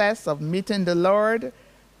process of meeting the Lord,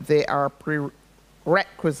 they are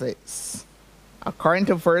prerequisites. According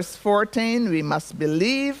to verse 14, we must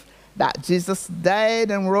believe that Jesus died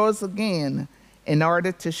and rose again in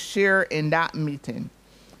order to share in that meeting.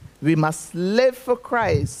 We must live for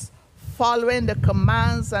Christ, following the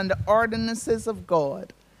commands and the ordinances of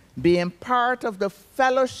God, being part of the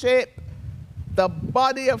fellowship, the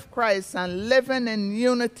body of Christ, and living in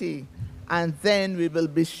unity, and then we will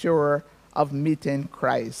be sure of meeting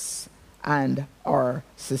Christ and our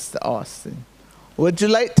Sister Austin. Would you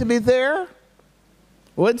like to be there?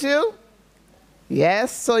 Would you?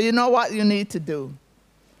 Yes, so you know what you need to do.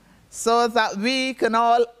 So that we can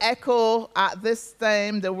all echo at this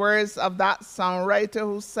time the words of that songwriter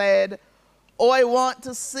who said, "Oh, I want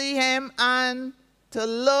to see him and to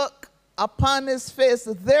look upon his face,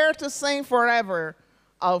 there to sing forever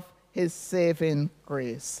of his saving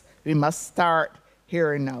grace." We must start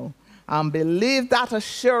here now and believe that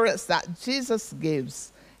assurance that Jesus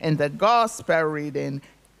gives in the gospel reading,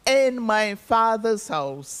 "In my Father's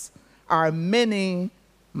house are many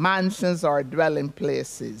mansions or dwelling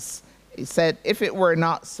places." He said, "If it were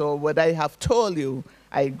not so, would I have told you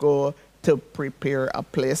I go to prepare a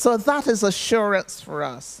place?" So that is assurance for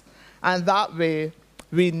us. And that way,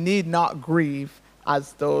 we need not grieve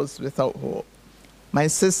as those without hope. My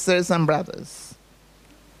sisters and brothers,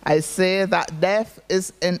 I say that death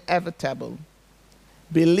is inevitable.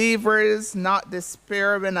 Believers not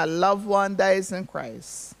despair when a loved one dies in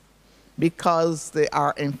Christ, because they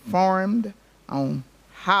are informed and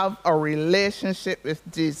have a relationship with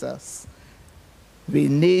Jesus. We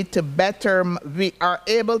are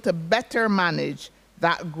able to better manage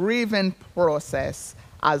that grieving process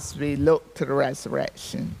as we look to the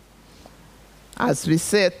resurrection. As we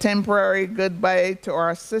say a temporary goodbye to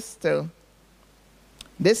our sister,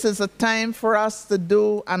 this is a time for us to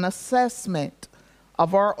do an assessment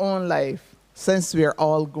of our own life, since we are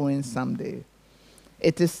all going someday.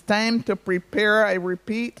 It is time to prepare, I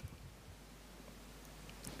repeat.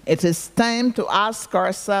 It is time to ask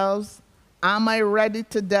ourselves, am I ready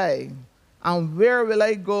to die? And where will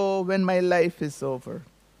I go when my life is over?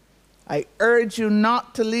 I urge you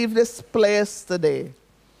not to leave this place today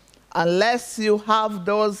unless you have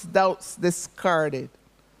those doubts discarded.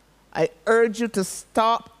 I urge you to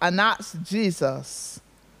stop and ask Jesus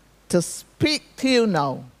to speak to you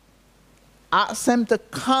now. Ask him to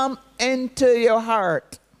come into your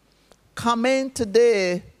heart. Come in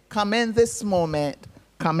today, come in this moment,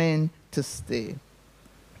 come in to stay.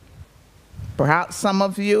 Perhaps some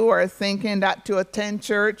of you are thinking that to attend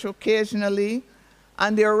church occasionally,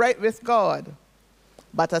 and you're right with God,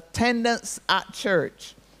 but attendance at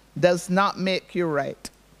church does not make you right.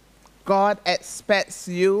 God expects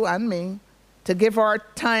you and me to give our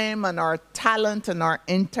time and our talent and our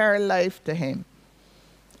entire life to him.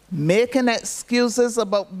 Making excuses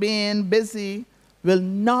about being busy will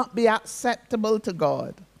not be acceptable to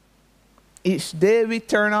God. Each day we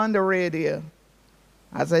turn on the radio,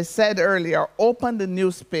 as I said earlier, open the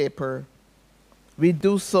newspaper, we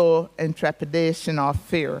do so in trepidation or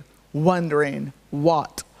fear, wondering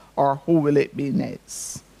what or who will it be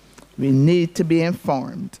next. We need to be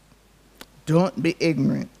informed. Don't be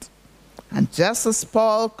ignorant. And just as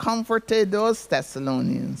Paul comforted those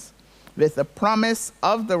Thessalonians with the promise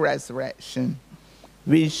of the resurrection,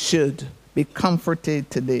 we should be comforted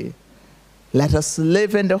today. Let us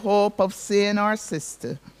live in the hope of seeing our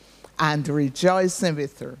sister and rejoicing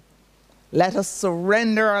with her. Let us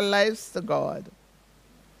surrender our lives to God,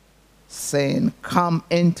 saying, "Come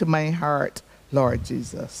into my heart, Lord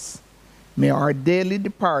Jesus." May our daily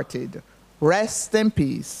departed rest in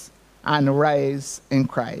peace and rise in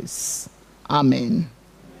Christ. Amen.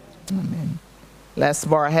 Amen. Let's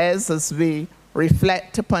bow our heads as we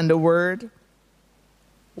reflect upon the word.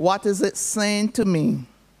 What is it saying to me?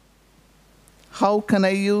 How can I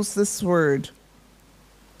use this word?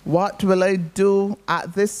 What will I do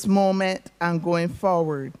at this moment and going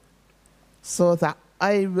forward so that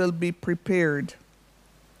I will be prepared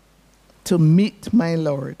to meet my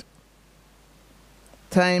Lord?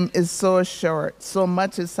 Time is so short, so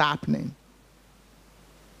much is happening.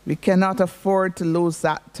 We cannot afford to lose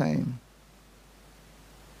that time.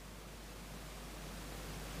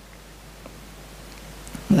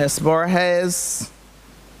 Let's bow our heads.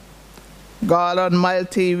 God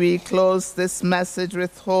Almighty, we close this message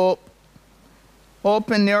with hope. Hope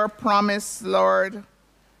in your promise, Lord,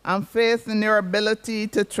 and faith in your ability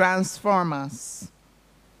to transform us.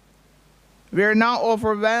 We're not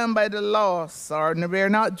overwhelmed by the loss, or we're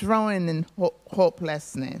not drowning in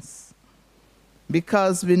hopelessness,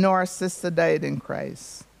 because we know our sister died in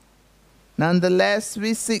Christ. Nonetheless,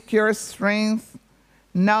 we seek your strength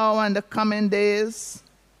now and the coming days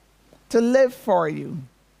to live for you.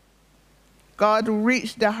 God,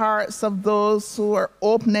 reach the hearts of those who are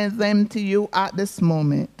opening them to you at this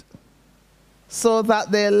moment, so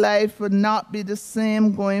that their life would not be the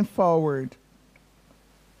same going forward.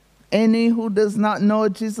 Any who does not know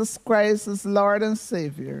Jesus Christ as Lord and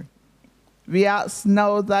Savior, we ask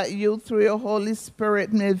now that you, through your Holy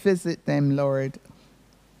Spirit, may visit them, Lord.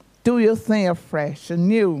 Do your thing afresh and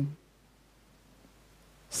new,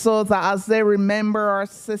 so that as they remember our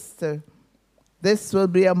sister, this will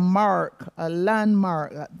be a mark, a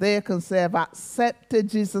landmark, that they can say, I've accepted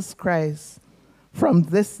Jesus Christ from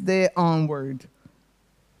this day onward,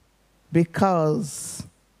 because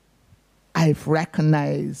I've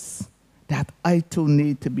recognized that I too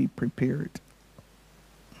need to be prepared.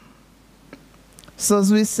 So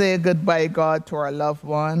as we say goodbye, God, to our loved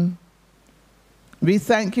one, we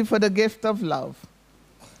thank you for the gift of love.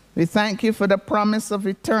 We thank you for the promise of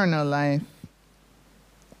eternal life.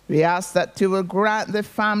 We ask that you will grant the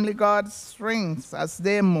family, God, strength as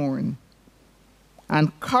they mourn,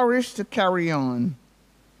 and courage to carry on,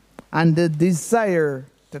 and the desire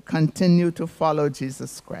to continue to follow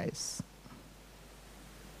Jesus Christ.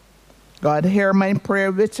 God, hear my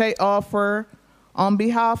prayer, which I offer on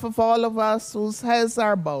behalf of all of us whose heads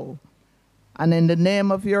are bowed, and in the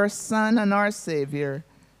name of your Son and our Savior,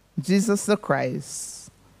 Jesus the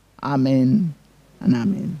Christ. Amen and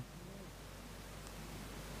amen.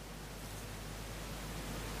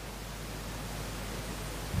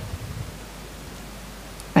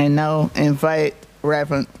 I now invite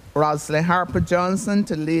Reverend Rosalind Harper Johnson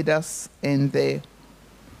to lead us in the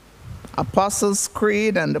Apostles'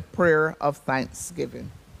 Creed and the prayer of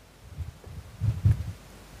thanksgiving.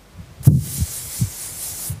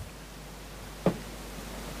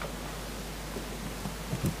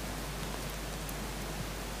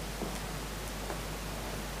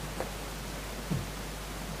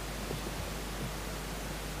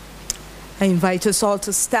 I invite us all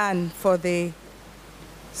to stand for the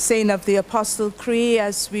saying of the Apostles' Creed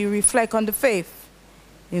as we reflect on the faith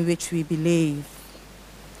in which we believe.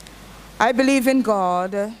 I believe in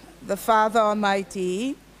God, the Father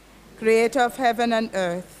Almighty, creator of heaven and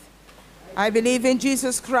earth. I believe in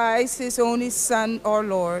Jesus Christ, his only Son, our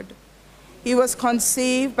Lord. He was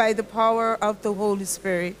conceived by the power of the Holy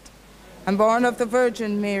Spirit and born of the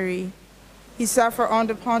Virgin Mary. He suffered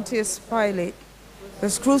under Pontius Pilate,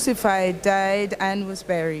 was crucified, died, and was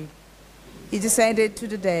buried. He descended to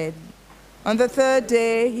the dead. On the third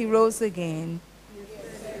day, he rose again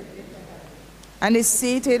and is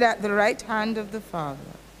seated at the right hand of the Father.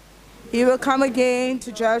 He will come again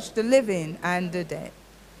to judge the living and the dead.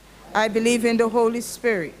 I believe in the Holy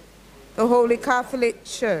Spirit, the Holy Catholic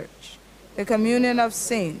Church, the communion of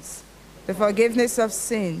saints, the forgiveness of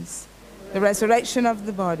sins, the resurrection of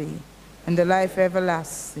the body, and the life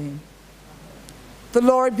everlasting. The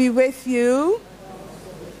Lord be with you.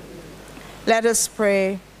 Let us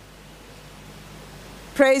pray.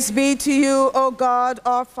 Praise be to you, O God,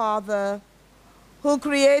 our Father, who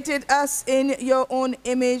created us in your own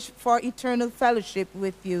image for eternal fellowship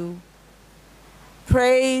with you.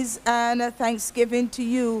 Praise and thanksgiving to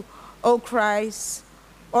you, O Christ,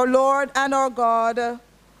 our Lord and our God,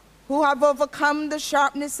 who have overcome the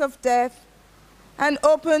sharpness of death and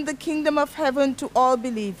opened the kingdom of heaven to all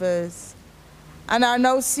believers, and are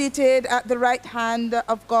now seated at the right hand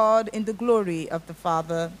of God in the glory of the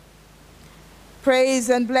Father. Praise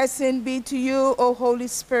and blessing be to you, O Holy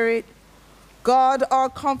Spirit, God our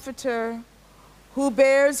Comforter, who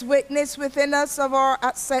bears witness within us of our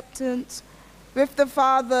acceptance with the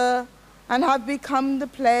Father and have become the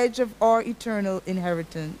pledge of our eternal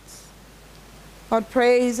inheritance. but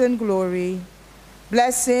praise and glory,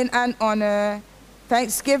 blessing and honor,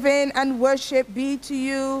 thanksgiving and worship be to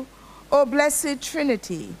you, O blessed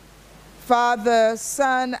Trinity, Father,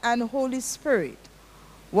 Son, and Holy Spirit,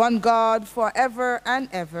 one God forever and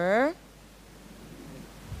ever.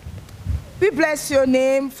 We bless your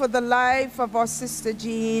name for the life of our sister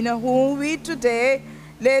Jean, whom we today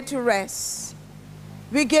lay to rest.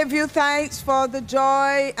 We give you thanks for the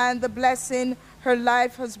joy and the blessing her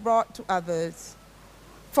life has brought to others,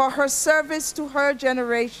 for her service to her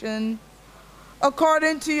generation,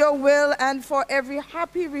 according to your will, and for every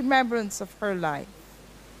happy remembrance of her life.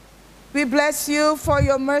 We bless you for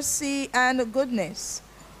your mercy and goodness,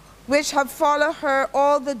 which have followed her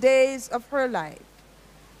all the days of her life.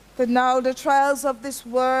 That now the trials of this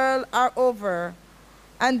world are over,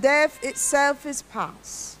 and death itself is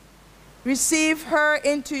past. Receive her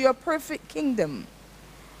into your perfect kingdom,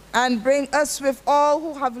 and bring us with all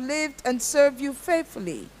who have lived and served you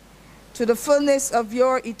faithfully to the fullness of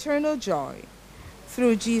your eternal joy.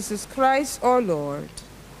 Through Jesus Christ our Lord.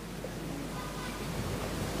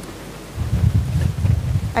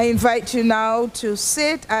 I invite you now to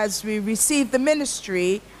sit as we receive the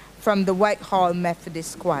ministry from the Whitehall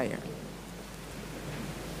Methodist Choir.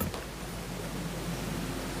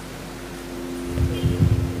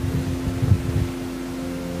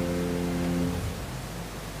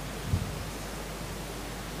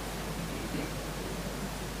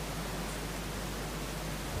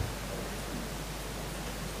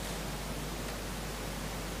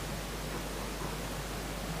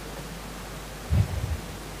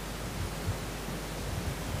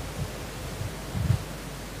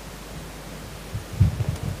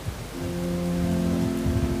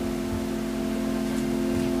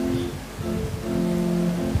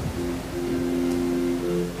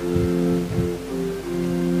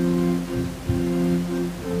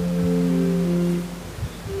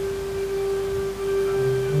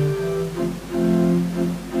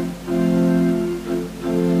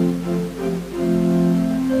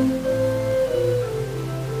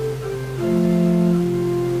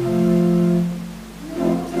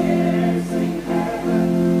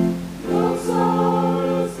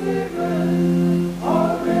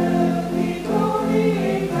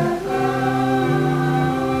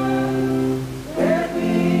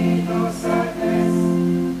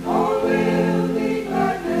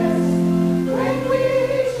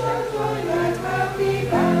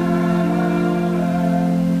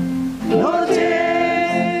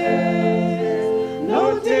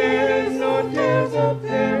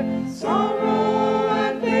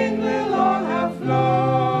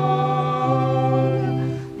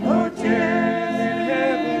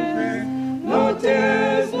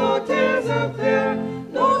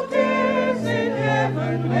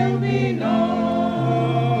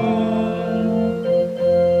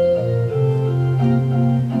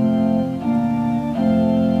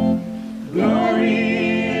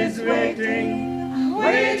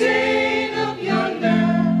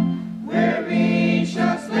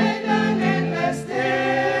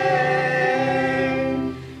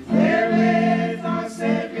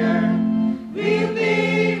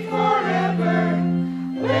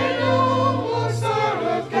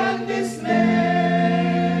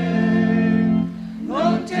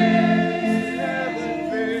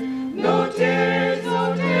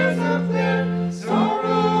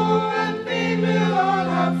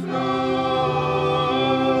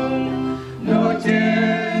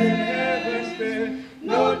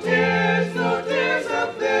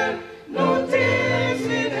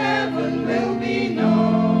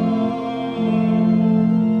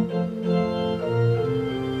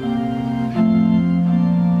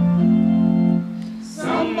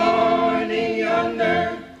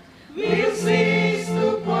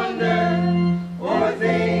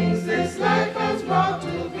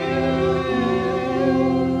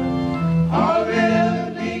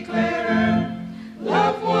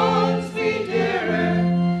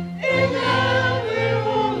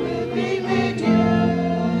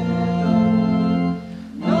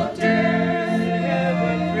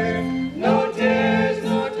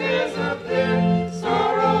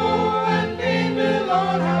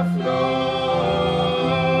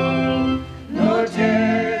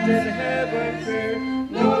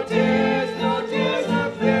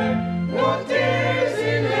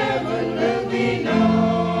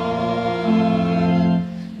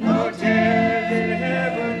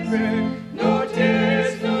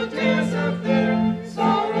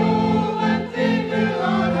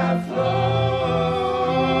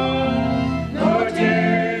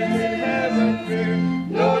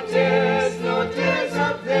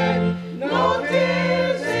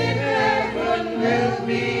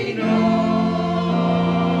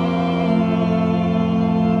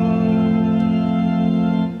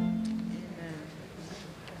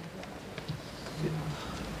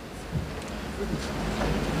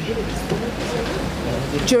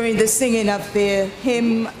 During the singing of the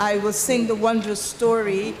hymn, I will sing the wondrous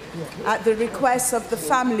story. At the request of the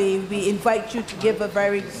family, we invite you to give a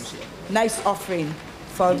very nice offering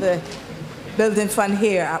for the building fund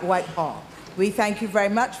here at Whitehall. We thank you very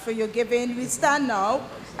much for your giving. We stand now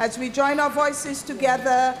as we join our voices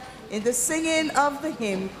together in the singing of the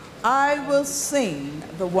hymn, I Will Sing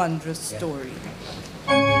the Wondrous Story.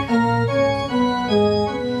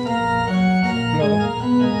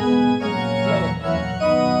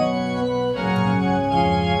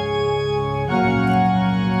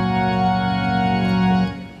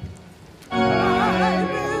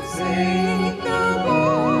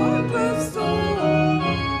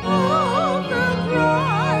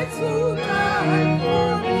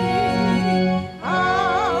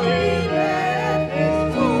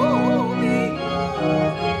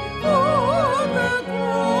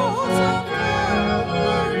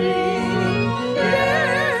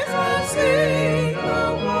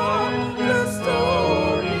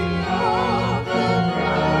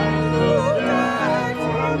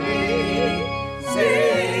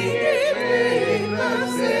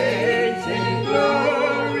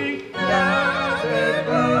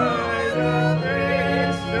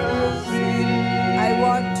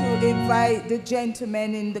 The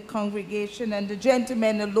gentlemen in the congregation and the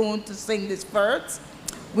gentlemen alone to sing this verse.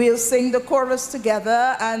 We'll sing the chorus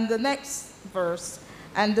together and the next verse,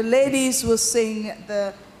 and the ladies will sing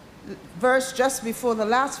the verse just before the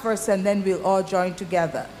last verse, and then we'll all join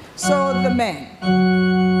together. So the men.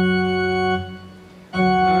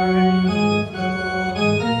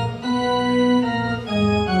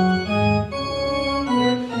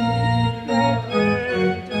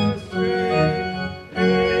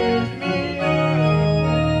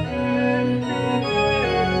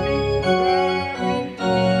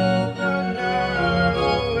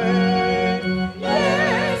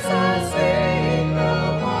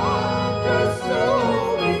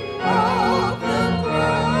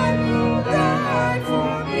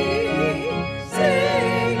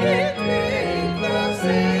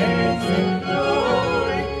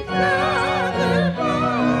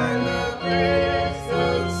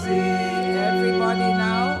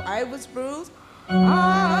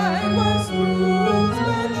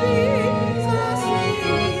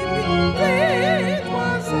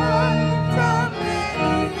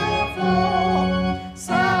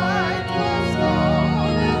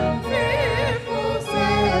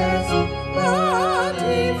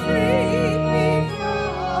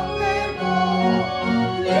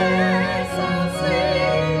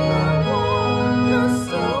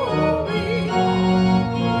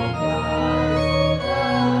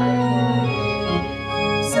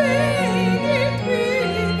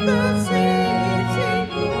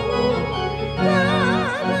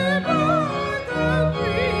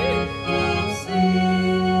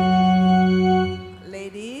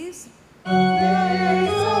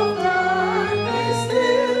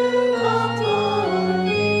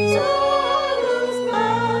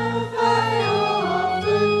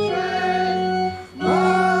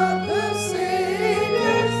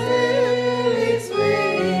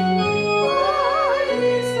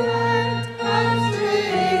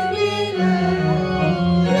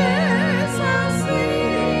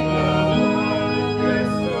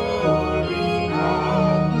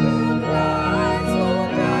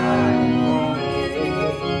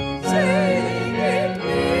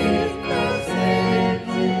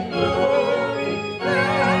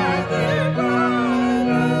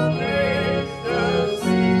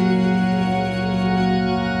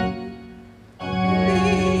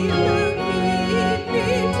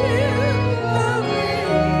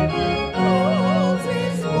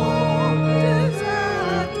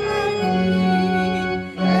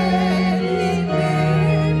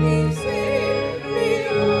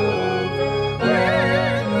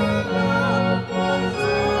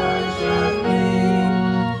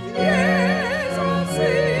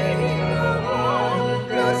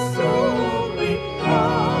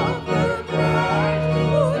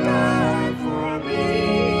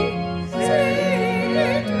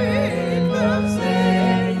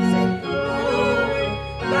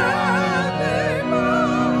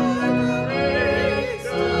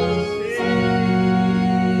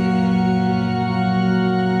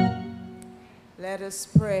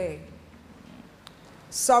 Pray.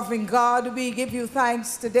 Sovereign God, we give you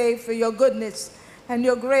thanks today for your goodness and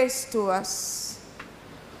your grace to us.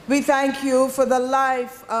 We thank you for the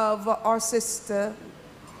life of our sister,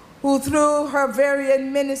 who through her varied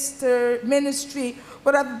ministry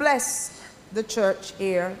would have blessed the church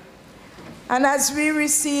here. And as we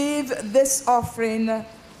receive this offering,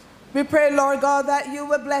 we pray, Lord God, that you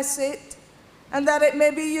will bless it, and that it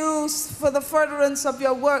may be used for the furtherance of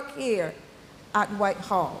your work here at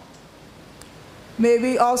Whitehall. May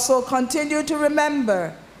we also continue to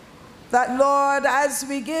remember that, Lord, as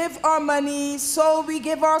we give our money, so we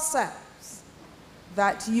give ourselves,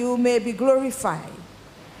 that you may be glorified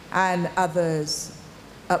and others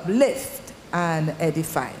uplift and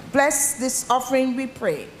edify. Bless this offering, we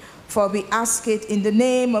pray, for we ask it in the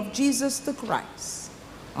name of Jesus the Christ.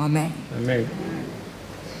 Amen. Amen.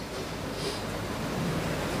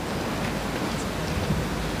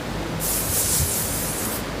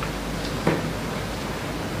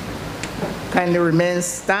 Kindly remain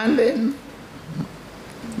standing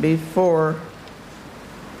before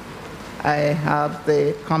I have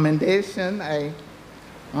the commendation. I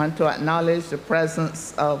want to acknowledge the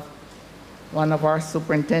presence of one of our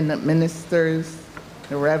superintendent ministers,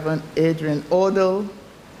 the Reverend Adrian Odell,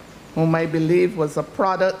 whom I believe was a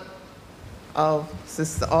product of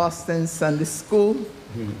Sister Austin's Sunday School.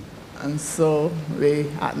 And so we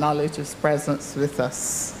acknowledge his presence with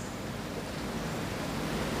us.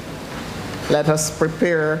 Let us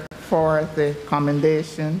prepare for the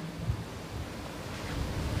commendation.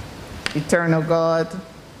 Eternal God,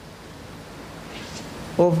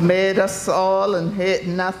 who've made us all and hate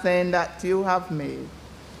nothing that you have made,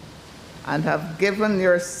 and have given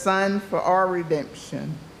your Son for our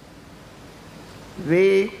redemption,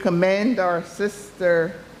 we commend our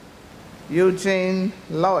sister Eugene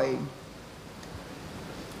Loyie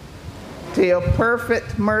to your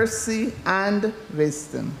perfect mercy and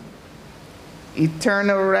wisdom.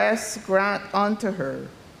 Eternal rest grant unto her,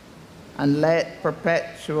 and let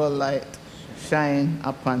perpetual light shine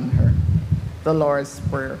upon her. The Lord's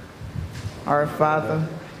Prayer. Our Father,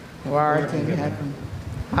 who art in heaven,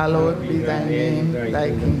 hallowed be thy name,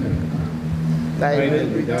 thy kingdom come. Thy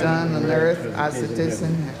will be done on earth as it is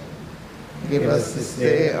in heaven. Give us this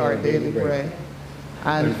day our daily bread,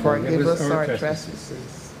 and forgive us our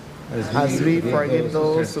trespasses, as we forgive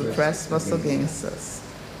those who trespass against us.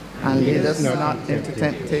 And lead us not into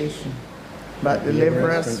temptation, but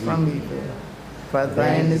deliver us from evil. For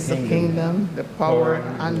thine is the kingdom, the power,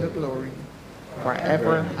 and the glory,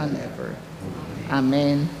 forever and ever.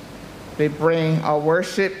 Amen. We bring our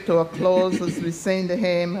worship to a close as we sing the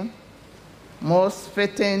hymn, Most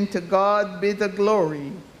fitting to God be the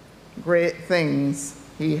glory, great things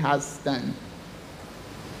he has done.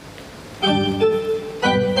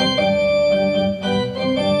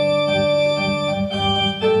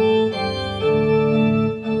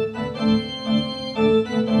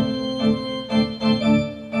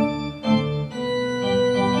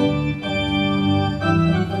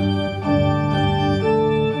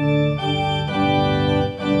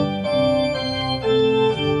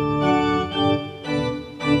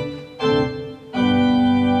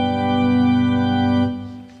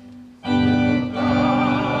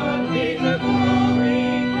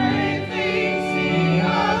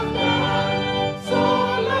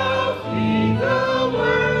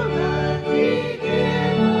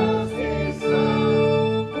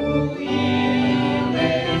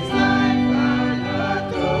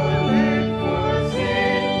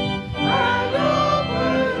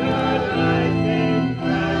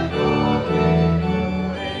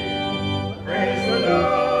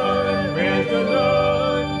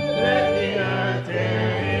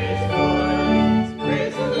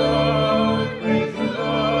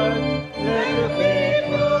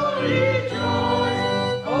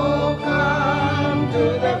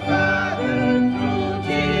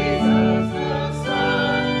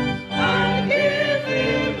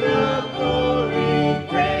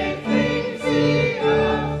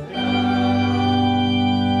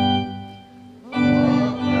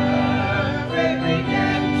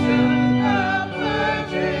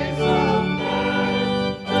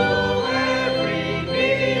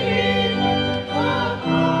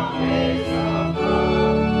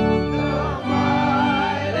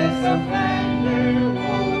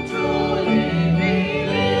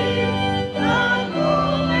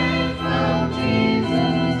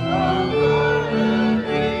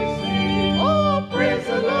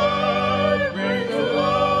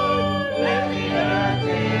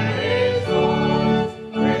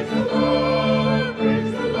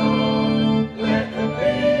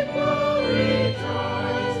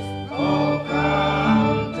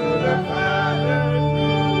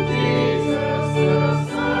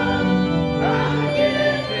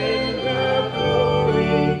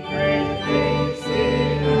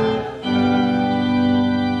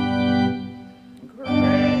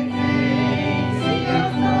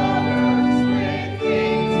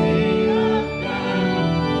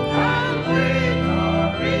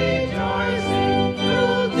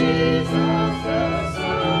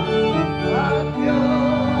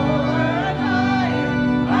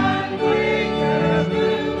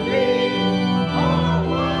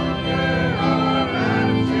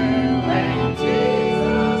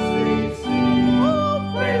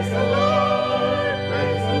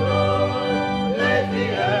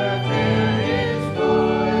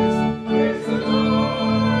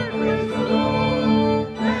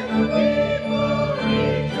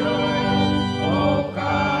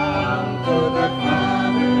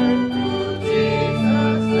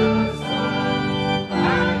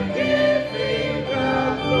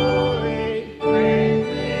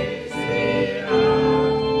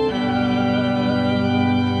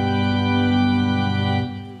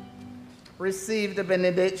 the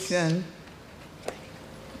benediction.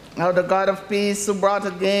 Now the God of peace, who brought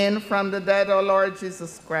again from the dead our Lord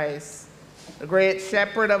Jesus Christ, the great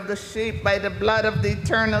shepherd of the sheep by the blood of the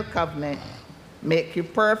eternal covenant, make you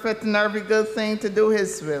perfect in every good thing to do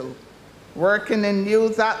his will, working in you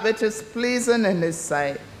that which is pleasing in his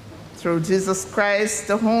sight, through Jesus Christ,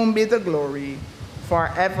 to whom be the glory,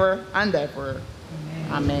 forever and ever.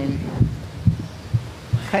 Amen.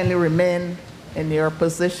 Kindly remain in your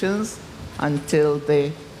positions until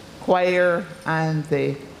the choir and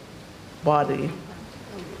the body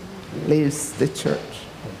leaves the church.